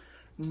there's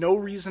no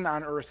reason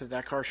on earth that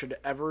that car should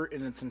ever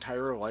in its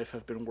entire life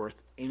have been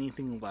worth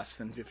anything less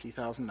than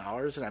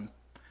 $50,000, and I'm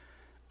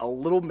a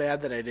little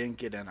mad that I didn't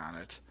get in on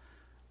it.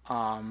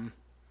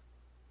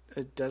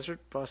 A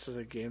Desert Bus is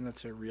a game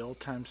that's a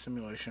real-time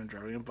simulation of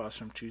driving a bus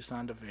from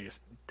Tucson to Vegas.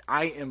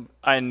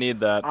 I need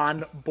that.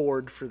 On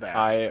board for that.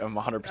 I am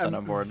 100%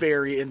 on board.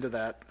 Very into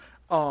that.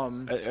 I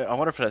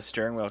wonder if it has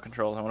steering wheel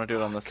controls. I want to do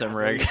it on the sim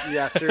rig.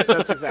 Yeah,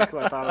 that's exactly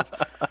what I thought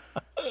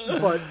of.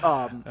 But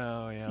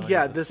Oh yeah.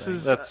 yeah, this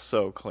is that's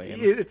so clean.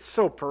 It's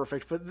so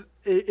perfect, but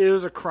it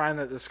was a crime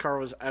that this car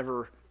was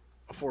ever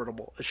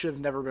affordable. It should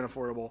have never been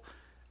affordable.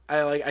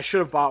 I should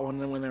have bought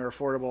one when they were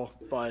affordable,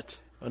 but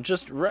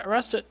Just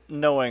rest it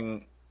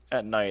knowing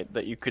at night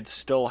that you could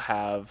still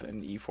have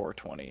an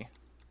E420,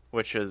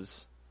 which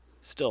is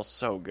still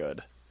so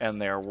good,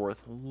 and they are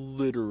worth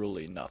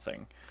literally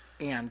nothing.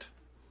 and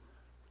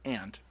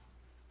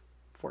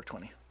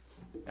 420.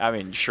 I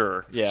mean,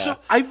 sure, yeah. So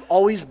I've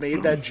always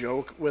made that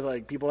joke with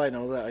like people I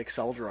know that like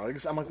sell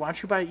drugs. I'm like, why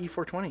don't you buy an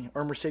E420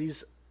 or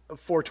Mercedes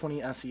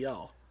 420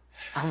 SEL?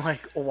 I'm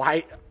like,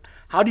 why?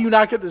 How do you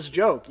not get this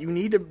joke? You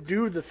need to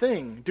do the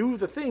thing. Do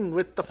the thing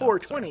with the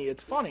 420.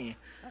 It's funny.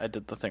 I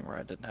did the thing where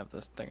I didn't have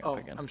this thing up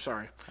again. I'm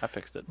sorry. I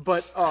fixed it.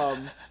 But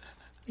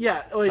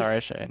yeah, like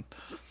Sorry, Shane.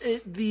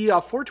 the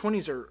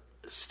 420s are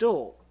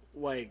still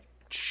like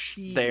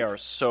cheap. They are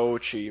so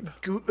cheap.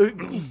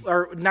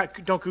 Or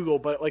not. Don't Google,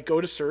 but like go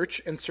to search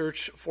and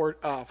search for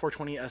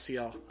 420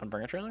 SEL. On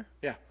Bring a Trailer?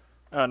 Yeah.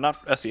 Not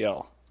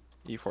SEL.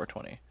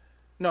 E420.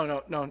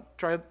 No.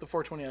 Try the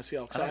 420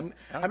 SEL. I don't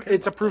care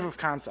It's a about proof of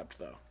concept,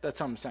 though.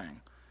 That's what I'm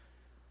saying.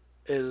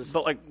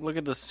 But like, look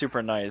at this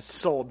super nice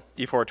Sold.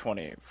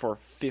 E420 for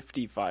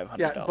 $5,500.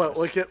 Yeah, but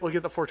look at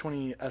the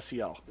 420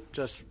 SEL.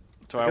 Just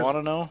Do I want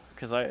to know?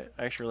 Because I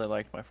actually really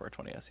liked my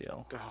 420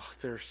 SEL.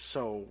 they're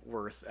so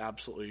worth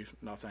absolutely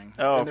nothing.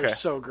 Oh, And okay. they're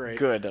so great.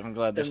 Good. I'm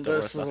glad they're And still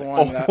this worth is nothing.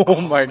 one that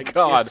Oh my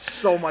God! It's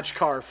so much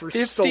car for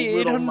so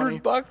little money.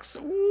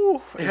 $5,800.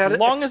 Ooh, had as it-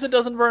 long as it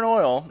doesn't burn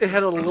oil. It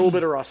had a little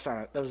bit of rust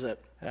on it. That was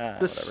it. Ah, The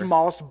whatever.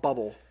 smallest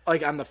bubble,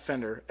 like on the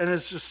fender, and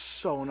it's just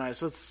so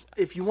nice. It's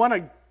if you want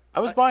to. I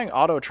was buying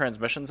auto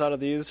transmissions out of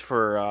these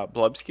for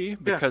Blubski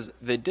because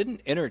they didn't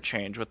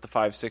interchange with the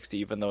 560,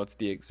 even though it's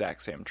the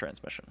exact same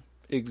transmission.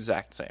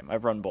 Exact same.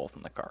 I've run both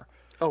in the car.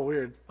 Oh,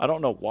 weird. I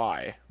don't know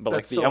why, but That's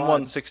like the so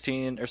odd.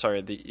 M116, or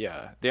sorry, the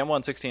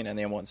M116 and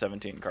the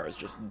M117 cars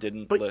just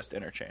didn't list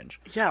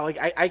interchange. Yeah, like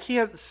I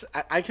can't.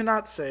 I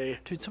cannot say.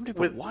 Dude, somebody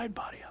put wide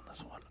body on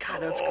this one.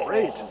 God, that's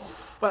great.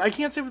 But I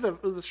can't say with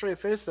a straight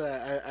face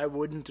that I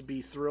wouldn't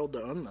be thrilled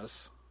to own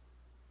this.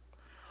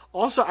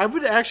 Also, I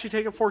would actually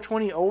take a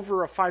 420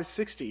 over a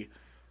 560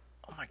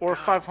 Oh my or a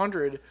God.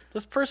 500.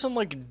 This person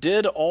like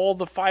did all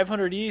the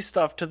 500e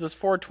stuff to this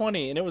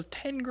 420, and it was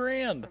 10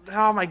 grand.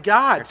 Oh my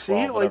God! See,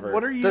 12, like whatever.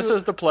 what are you? This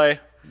is the play.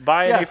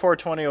 Buy Yeah, an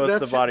E420 with the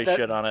that's body that-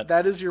 shit on it.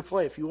 That is your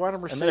play. If you want a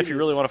Mercedes, And then if you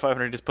really want a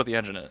 500, just put the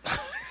engine in it.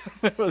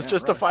 It was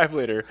just a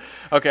 5-liter.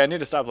 Okay, I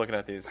need to stop looking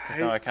at these because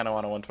now I kind of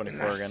want a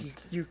 124 again.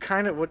 you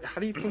kind of. What? How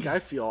do you think I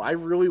feel? I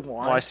really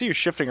want. Well, I see you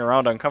shifting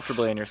around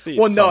uncomfortably in your seat.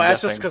 Well, so no, I'm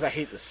that's just guessing- because I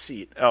hate the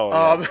seat. Oh,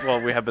 yeah. Well,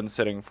 we have been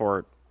sitting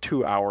for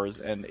 2 hours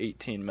and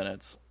 18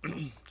 minutes,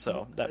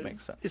 so that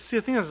makes sense. See,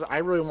 the thing is, I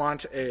really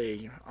want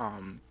a.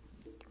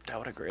 That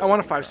would agree. I want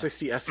a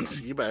 560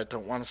 SEC, but I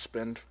don't want to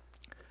spend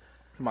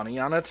money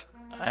on it.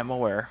 I'm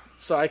aware.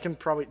 So I can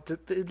probably...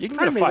 You can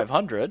get a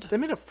 500. They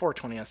made a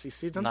 420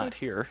 SEC, didn't Not they?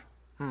 here.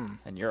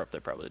 In Europe, they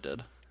probably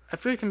did. I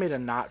feel like they made a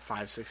not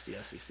 560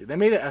 SEC. They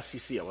made an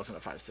SEC. It wasn't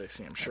a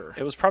 560, I'm sure.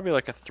 It was probably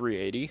like a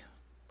 380.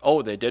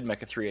 Oh, they did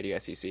make a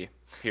 380 SEC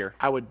here.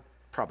 I would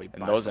probably buy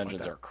And those something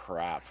engines like are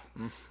crap.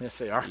 that. Yes,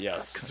 they are.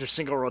 Yes. Because they're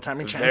single row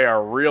timing chain. They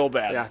are real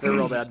bad. Yeah, they're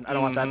real bad. I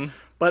don't want that.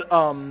 But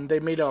they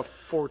made a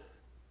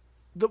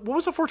what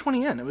was the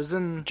 420 in? It was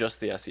in Just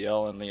the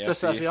SEL and the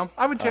just SE. SEL.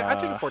 I'd take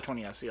a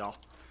 420 SEL.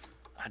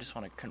 I just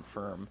want to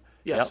confirm.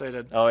 Yes, Yep. I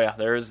did. Oh, yeah.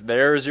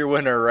 There's your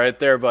winner right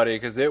there, buddy,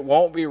 because it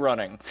won't be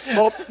running.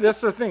 Well,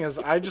 that's the thing is,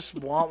 I just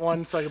want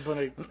one so I can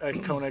put a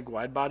Koenig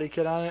wide body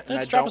kit on it, and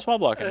I Just strap don't. a small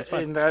block in. It's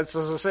fine. And that's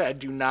as I say, I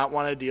do not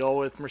want to deal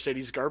with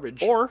Mercedes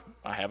garbage. Or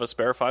I have a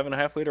spare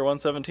 5.5 liter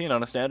 117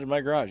 on a stand in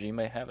my garage. You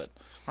may have it.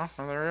 Oh,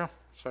 well, there we go.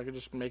 So I could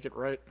just make it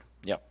right.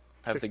 Yep.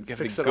 Have the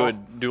fix it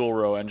good dual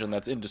row engine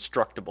that's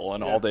indestructible,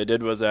 and all they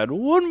did was add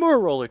one more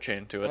roller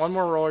chain to it. One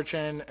more roller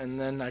chain, and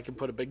then I can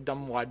put a big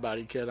dumb wide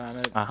body kit on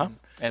it.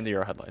 And the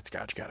Euro headlights.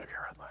 God, you gotta have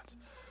Euro headlights.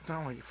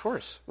 No, of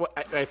course. Well,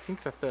 I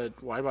think that the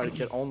wide body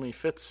kit only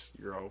fits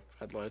Euro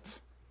headlights.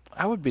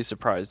 I would be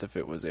surprised if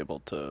it was able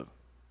to.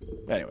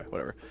 Anyway,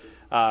 whatever.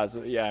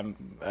 So yeah, I'm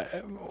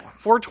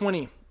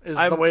 420 is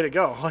the way to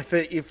go. Like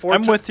the E4.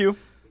 I'm with you.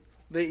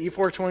 The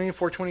E420,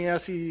 420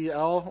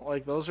 SEL,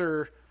 like those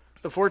are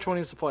the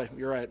 420s to play.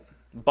 You're right.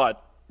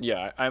 But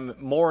yeah, I'm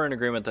more in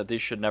agreement that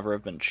these should never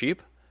have been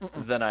cheap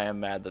than I am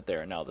mad that they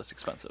are now this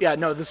expensive. Yeah,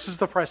 no, this is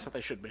the price that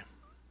they should be.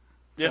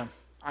 Yeah.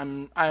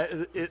 So,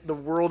 the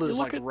world is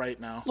like at- right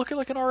now. Look at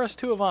like an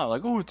RS2 Avant,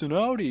 like, oh, it's an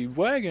Audi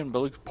wagon, but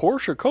like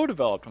Porsche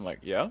co-developed. I'm like,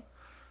 yeah.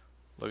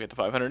 Look at the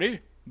 500e,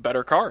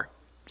 better car,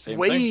 same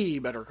Way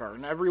thing. better car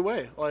in every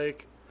way.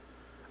 Like,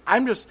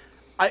 I'm just,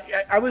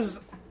 I was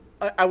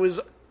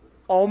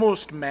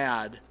almost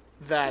mad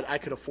that I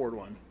could afford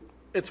one.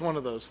 It's one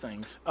of those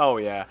things. Oh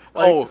yeah.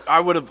 Like- I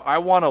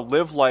want to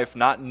live life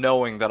not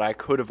knowing that I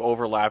could have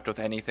overlapped with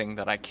anything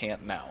that I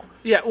can't now.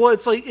 Yeah, well,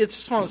 it's like it's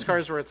just one of those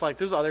cars where it's like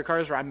there's other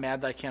cars where I'm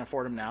mad that I can't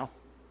afford them now.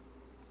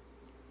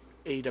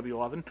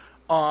 AEW11,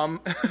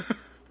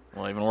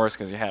 Well, even worse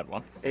because you had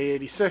one.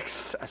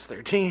 A86,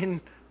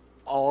 S13,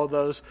 all of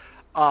those.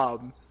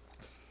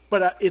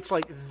 But it's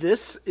like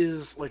this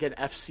is like an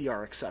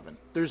FCRX7.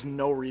 There's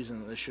no reason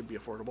that this should be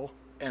affordable,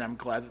 and I'm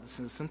glad that this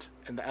isn't.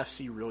 And the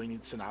FC really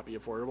needs to not be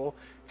affordable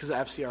because the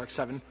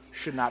FCRX7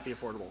 should not be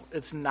affordable.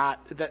 It's not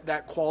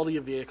that quality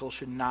of vehicle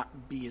should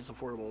not be as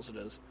affordable as it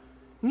is.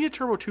 You can get a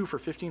Turbo 2 for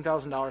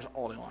 $15,000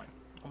 all day long.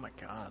 Oh my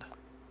god.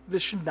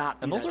 This should not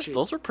be And that cheap.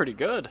 those are pretty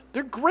good.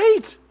 They're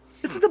great.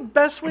 It's the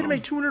best way to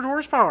make 200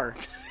 horsepower.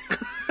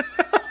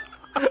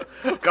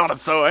 God,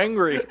 it's so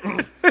angry.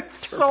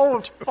 It's so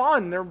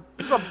fun.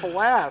 It's a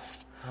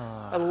blast.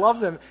 I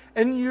love them.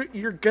 And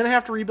you're going to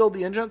have to rebuild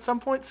the engine at some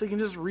point, so you can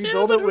just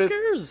rebuild it who with...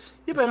 cares?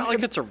 Yeah, It's but not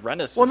like it's a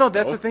Renaissance. Well, no,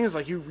 that's though. the thing is,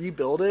 like, you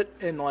rebuild it,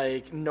 and,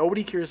 like,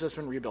 nobody cares that it's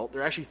been rebuilt.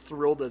 They're actually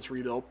thrilled that it's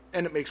rebuilt,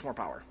 and it makes more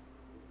power.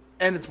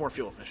 And it's more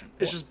fuel efficient.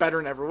 It's just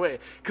better in every way.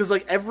 Because,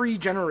 like, every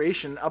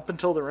generation up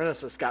until the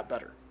Renaissance got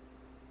better.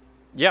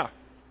 Yeah.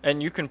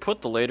 And you can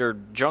put the later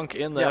junk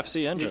in the Yeah,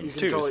 FC engines, you can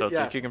too. totally- So it's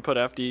yeah. like you can put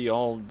FD,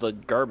 all the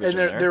garbage And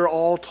in there. they're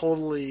all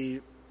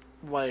totally,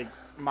 like,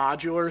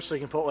 modular. So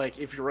you can put, like,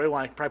 if you really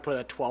want, you can probably put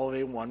a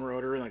 12A1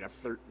 rotor and, like, a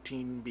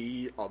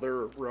 13B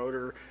other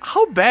rotor.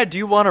 How bad do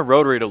you want a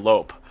rotary to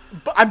lope?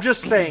 But I'm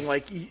just saying,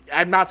 like,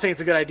 I'm not saying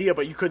it's a good idea,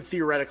 but you could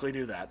theoretically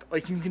do that.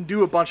 Like, you can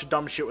do a bunch of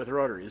dumb shit with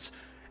rotaries.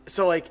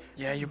 So, like,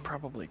 Yeah, you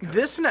probably could.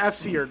 this and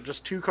FC are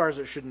just two cars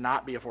that should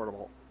not be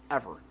affordable,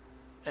 ever.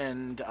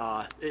 And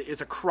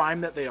it's a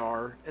crime that they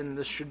are, and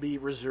this should be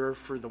reserved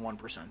for the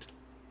 1%.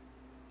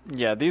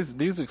 Yeah,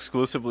 these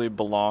exclusively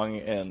belong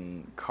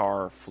in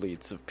car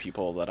fleets of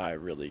people that I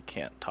really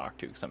can't talk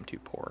to because I'm too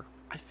poor.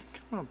 I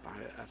think I'm going to buy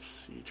an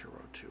FC Turbo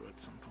 2 at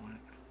some point.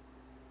 I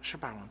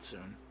should buy one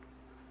soon.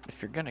 If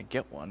you're gonna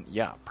get one,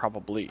 yeah,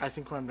 probably. I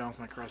think when I'm done with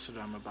my Cressida,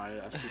 I'm going to buy an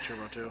FC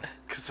Turbo 2.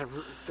 Because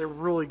they're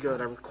really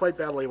good. I quite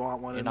badly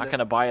want one. You're not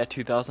gonna buy a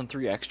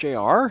 2003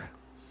 XJR?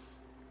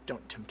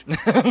 Don't tempt me.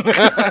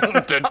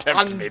 Don't tempt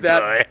On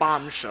that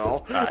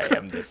bombshell. I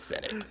am the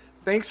Senate.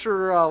 Thanks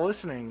for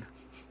listening,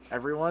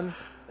 everyone.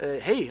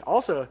 Hey,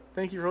 also,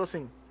 thank you for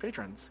listening,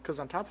 patrons. Because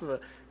on top of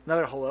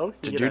another hello,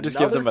 Did you just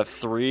give them a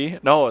 3?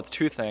 No, it's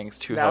 2 things,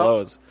 2 Now,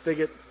 hellos. They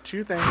get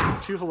 2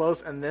 thanks, 2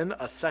 hellos, and then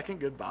a second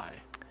goodbye.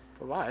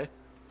 Bye-bye.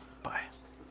 Bye.